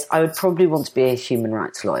thing is, I would probably want to be a human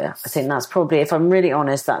rights lawyer. I think that's probably, if I'm really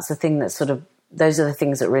honest, that's the thing that those are the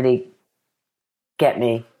things that really get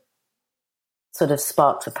me, sort of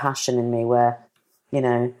spark the passion in me where,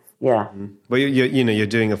 yeah. Well, you're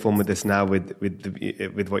doing a form with this now with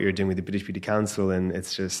what you're doing with the British Beauty Council, and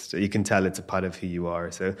it's just, you can tell it's a part of who you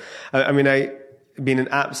are. So, it's been an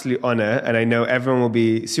absolute honor, and I know everyone will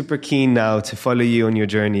be super keen now to follow you on your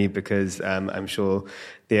journey, because I'm sure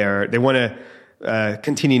they want to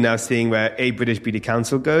continue now seeing where British Beauty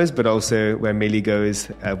Council goes, but also where Millie goes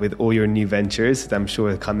with all your new ventures that I'm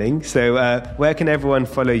sure are coming. So, where can everyone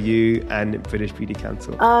follow you and British Beauty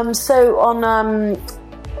Council? So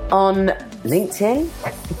on LinkedIn,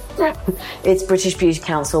 it's British Beauty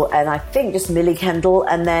Council, and I think just Millie Kendall,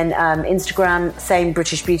 and then Instagram, same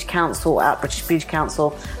British Beauty Council, at British Beauty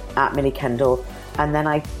Council, at Millie Kendall, and then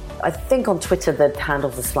I think on Twitter the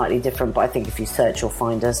handles are slightly different, but I think if you search you'll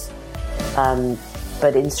find us.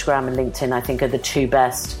 But Instagram and LinkedIn I think are the two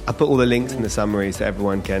best. I'll put all the links in the summary so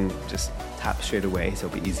everyone can just tap straight away, so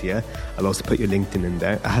it'll be easier. I'll also put your LinkedIn in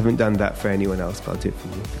there. I haven't done that for anyone else, but I'll do it for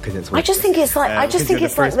you, because it's. I just think it's like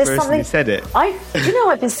there's something. Who said it.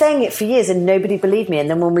 I've been saying it for years and nobody believed me. And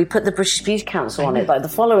then when we put the British Beauty Council on it, like the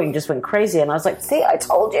following just went crazy, and I was like, "See, I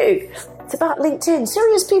told you, it's about LinkedIn.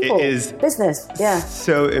 Serious people, it is business. Yeah,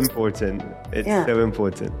 so important. It's so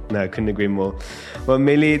important. No, I couldn't agree more. Well,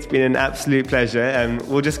 Millie, it's been an absolute pleasure, and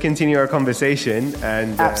we'll just continue our conversation.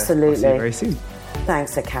 And absolutely, we'll see you very soon.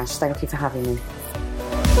 Thanks, Akash. Thank you for having me.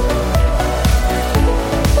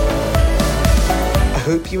 I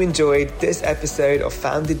hope you enjoyed this episode of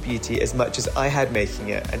Founded Beauty as much as I had making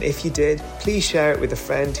it. And if you did, please share it with a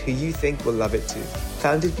friend who you think will love it too.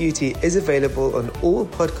 Founded Beauty is available on all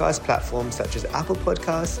podcast platforms such as Apple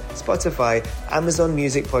Podcasts, Spotify, Amazon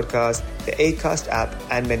Music Podcasts, the Acast app,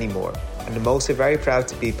 and many more. And I'm also very proud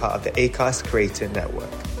to be part of the Acast Creator Network.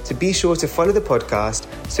 So be sure to follow the podcast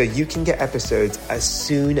so you can get episodes as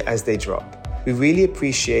soon as they drop. We really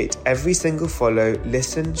appreciate every single follow,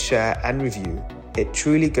 listen, share, and review. It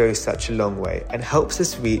truly goes such a long way and helps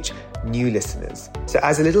us reach new listeners. So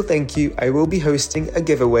as a little thank you, I will be hosting a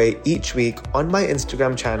giveaway each week on my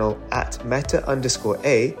Instagram channel at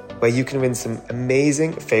meta_a, where you can win some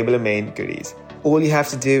amazing Fable and Mane goodies. All you have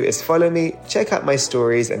to do is follow me, check out my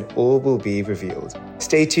stories, and all will be revealed.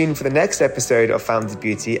 Stay tuned for the next episode of Founded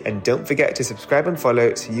Beauty, and don't forget to subscribe and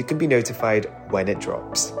follow so you can be notified when it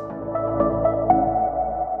drops.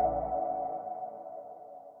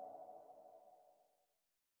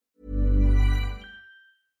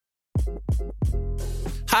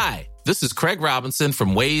 Hi, this is Craig Robinson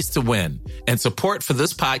from Ways to Win, and support for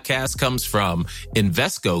this podcast comes from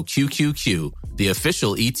Invesco QQQ, the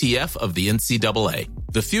official ETF of the NCAA.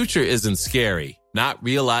 The future isn't scary. Not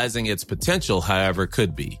realizing its potential, however,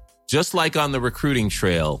 could be. Just like on the recruiting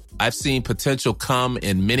trail, I've seen potential come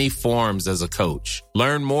in many forms as a coach.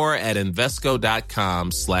 Learn more at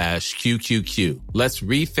Invesco.com/QQQ. Let's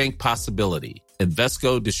rethink possibility.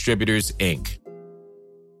 Invesco Distributors, Inc.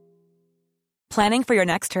 Planning for your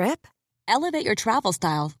next trip? Elevate your travel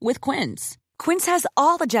style with Quince. Quince has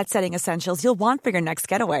all the jet-setting essentials you'll want for your next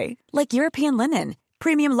getaway, like European linen,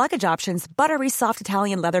 premium luggage options, buttery soft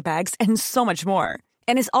Italian leather bags, and so much more.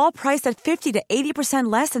 And is all priced at 50 to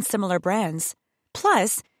 80% less than similar brands.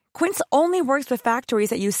 Plus, Quince only works with factories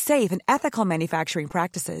that use safe and ethical manufacturing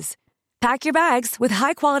practices. Pack your bags with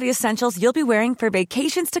high-quality essentials you'll be wearing for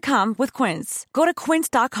vacations to come with Quince. Go to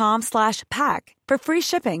quince.com/pack for free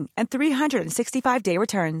shipping and 365-day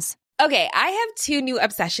returns. Okay, I have two new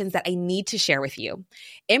obsessions that I need to share with you.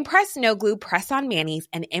 Impress No Glue Press-On Manis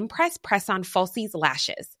and Impress Press-On Falsies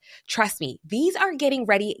Lashes. Trust me, these are getting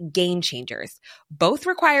ready game changers. Both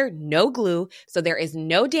require no glue, so there is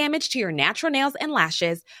no damage to your natural nails and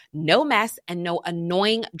lashes, no mess, and no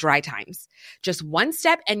annoying dry times. Just one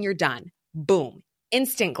step and you're done. Boom.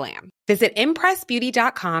 Instant glam. Visit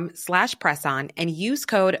impressbeauty.com/presson and use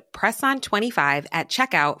code PRESSON25 at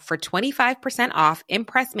checkout for 25% off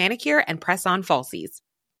Impress Manicure and Press-On Falsies.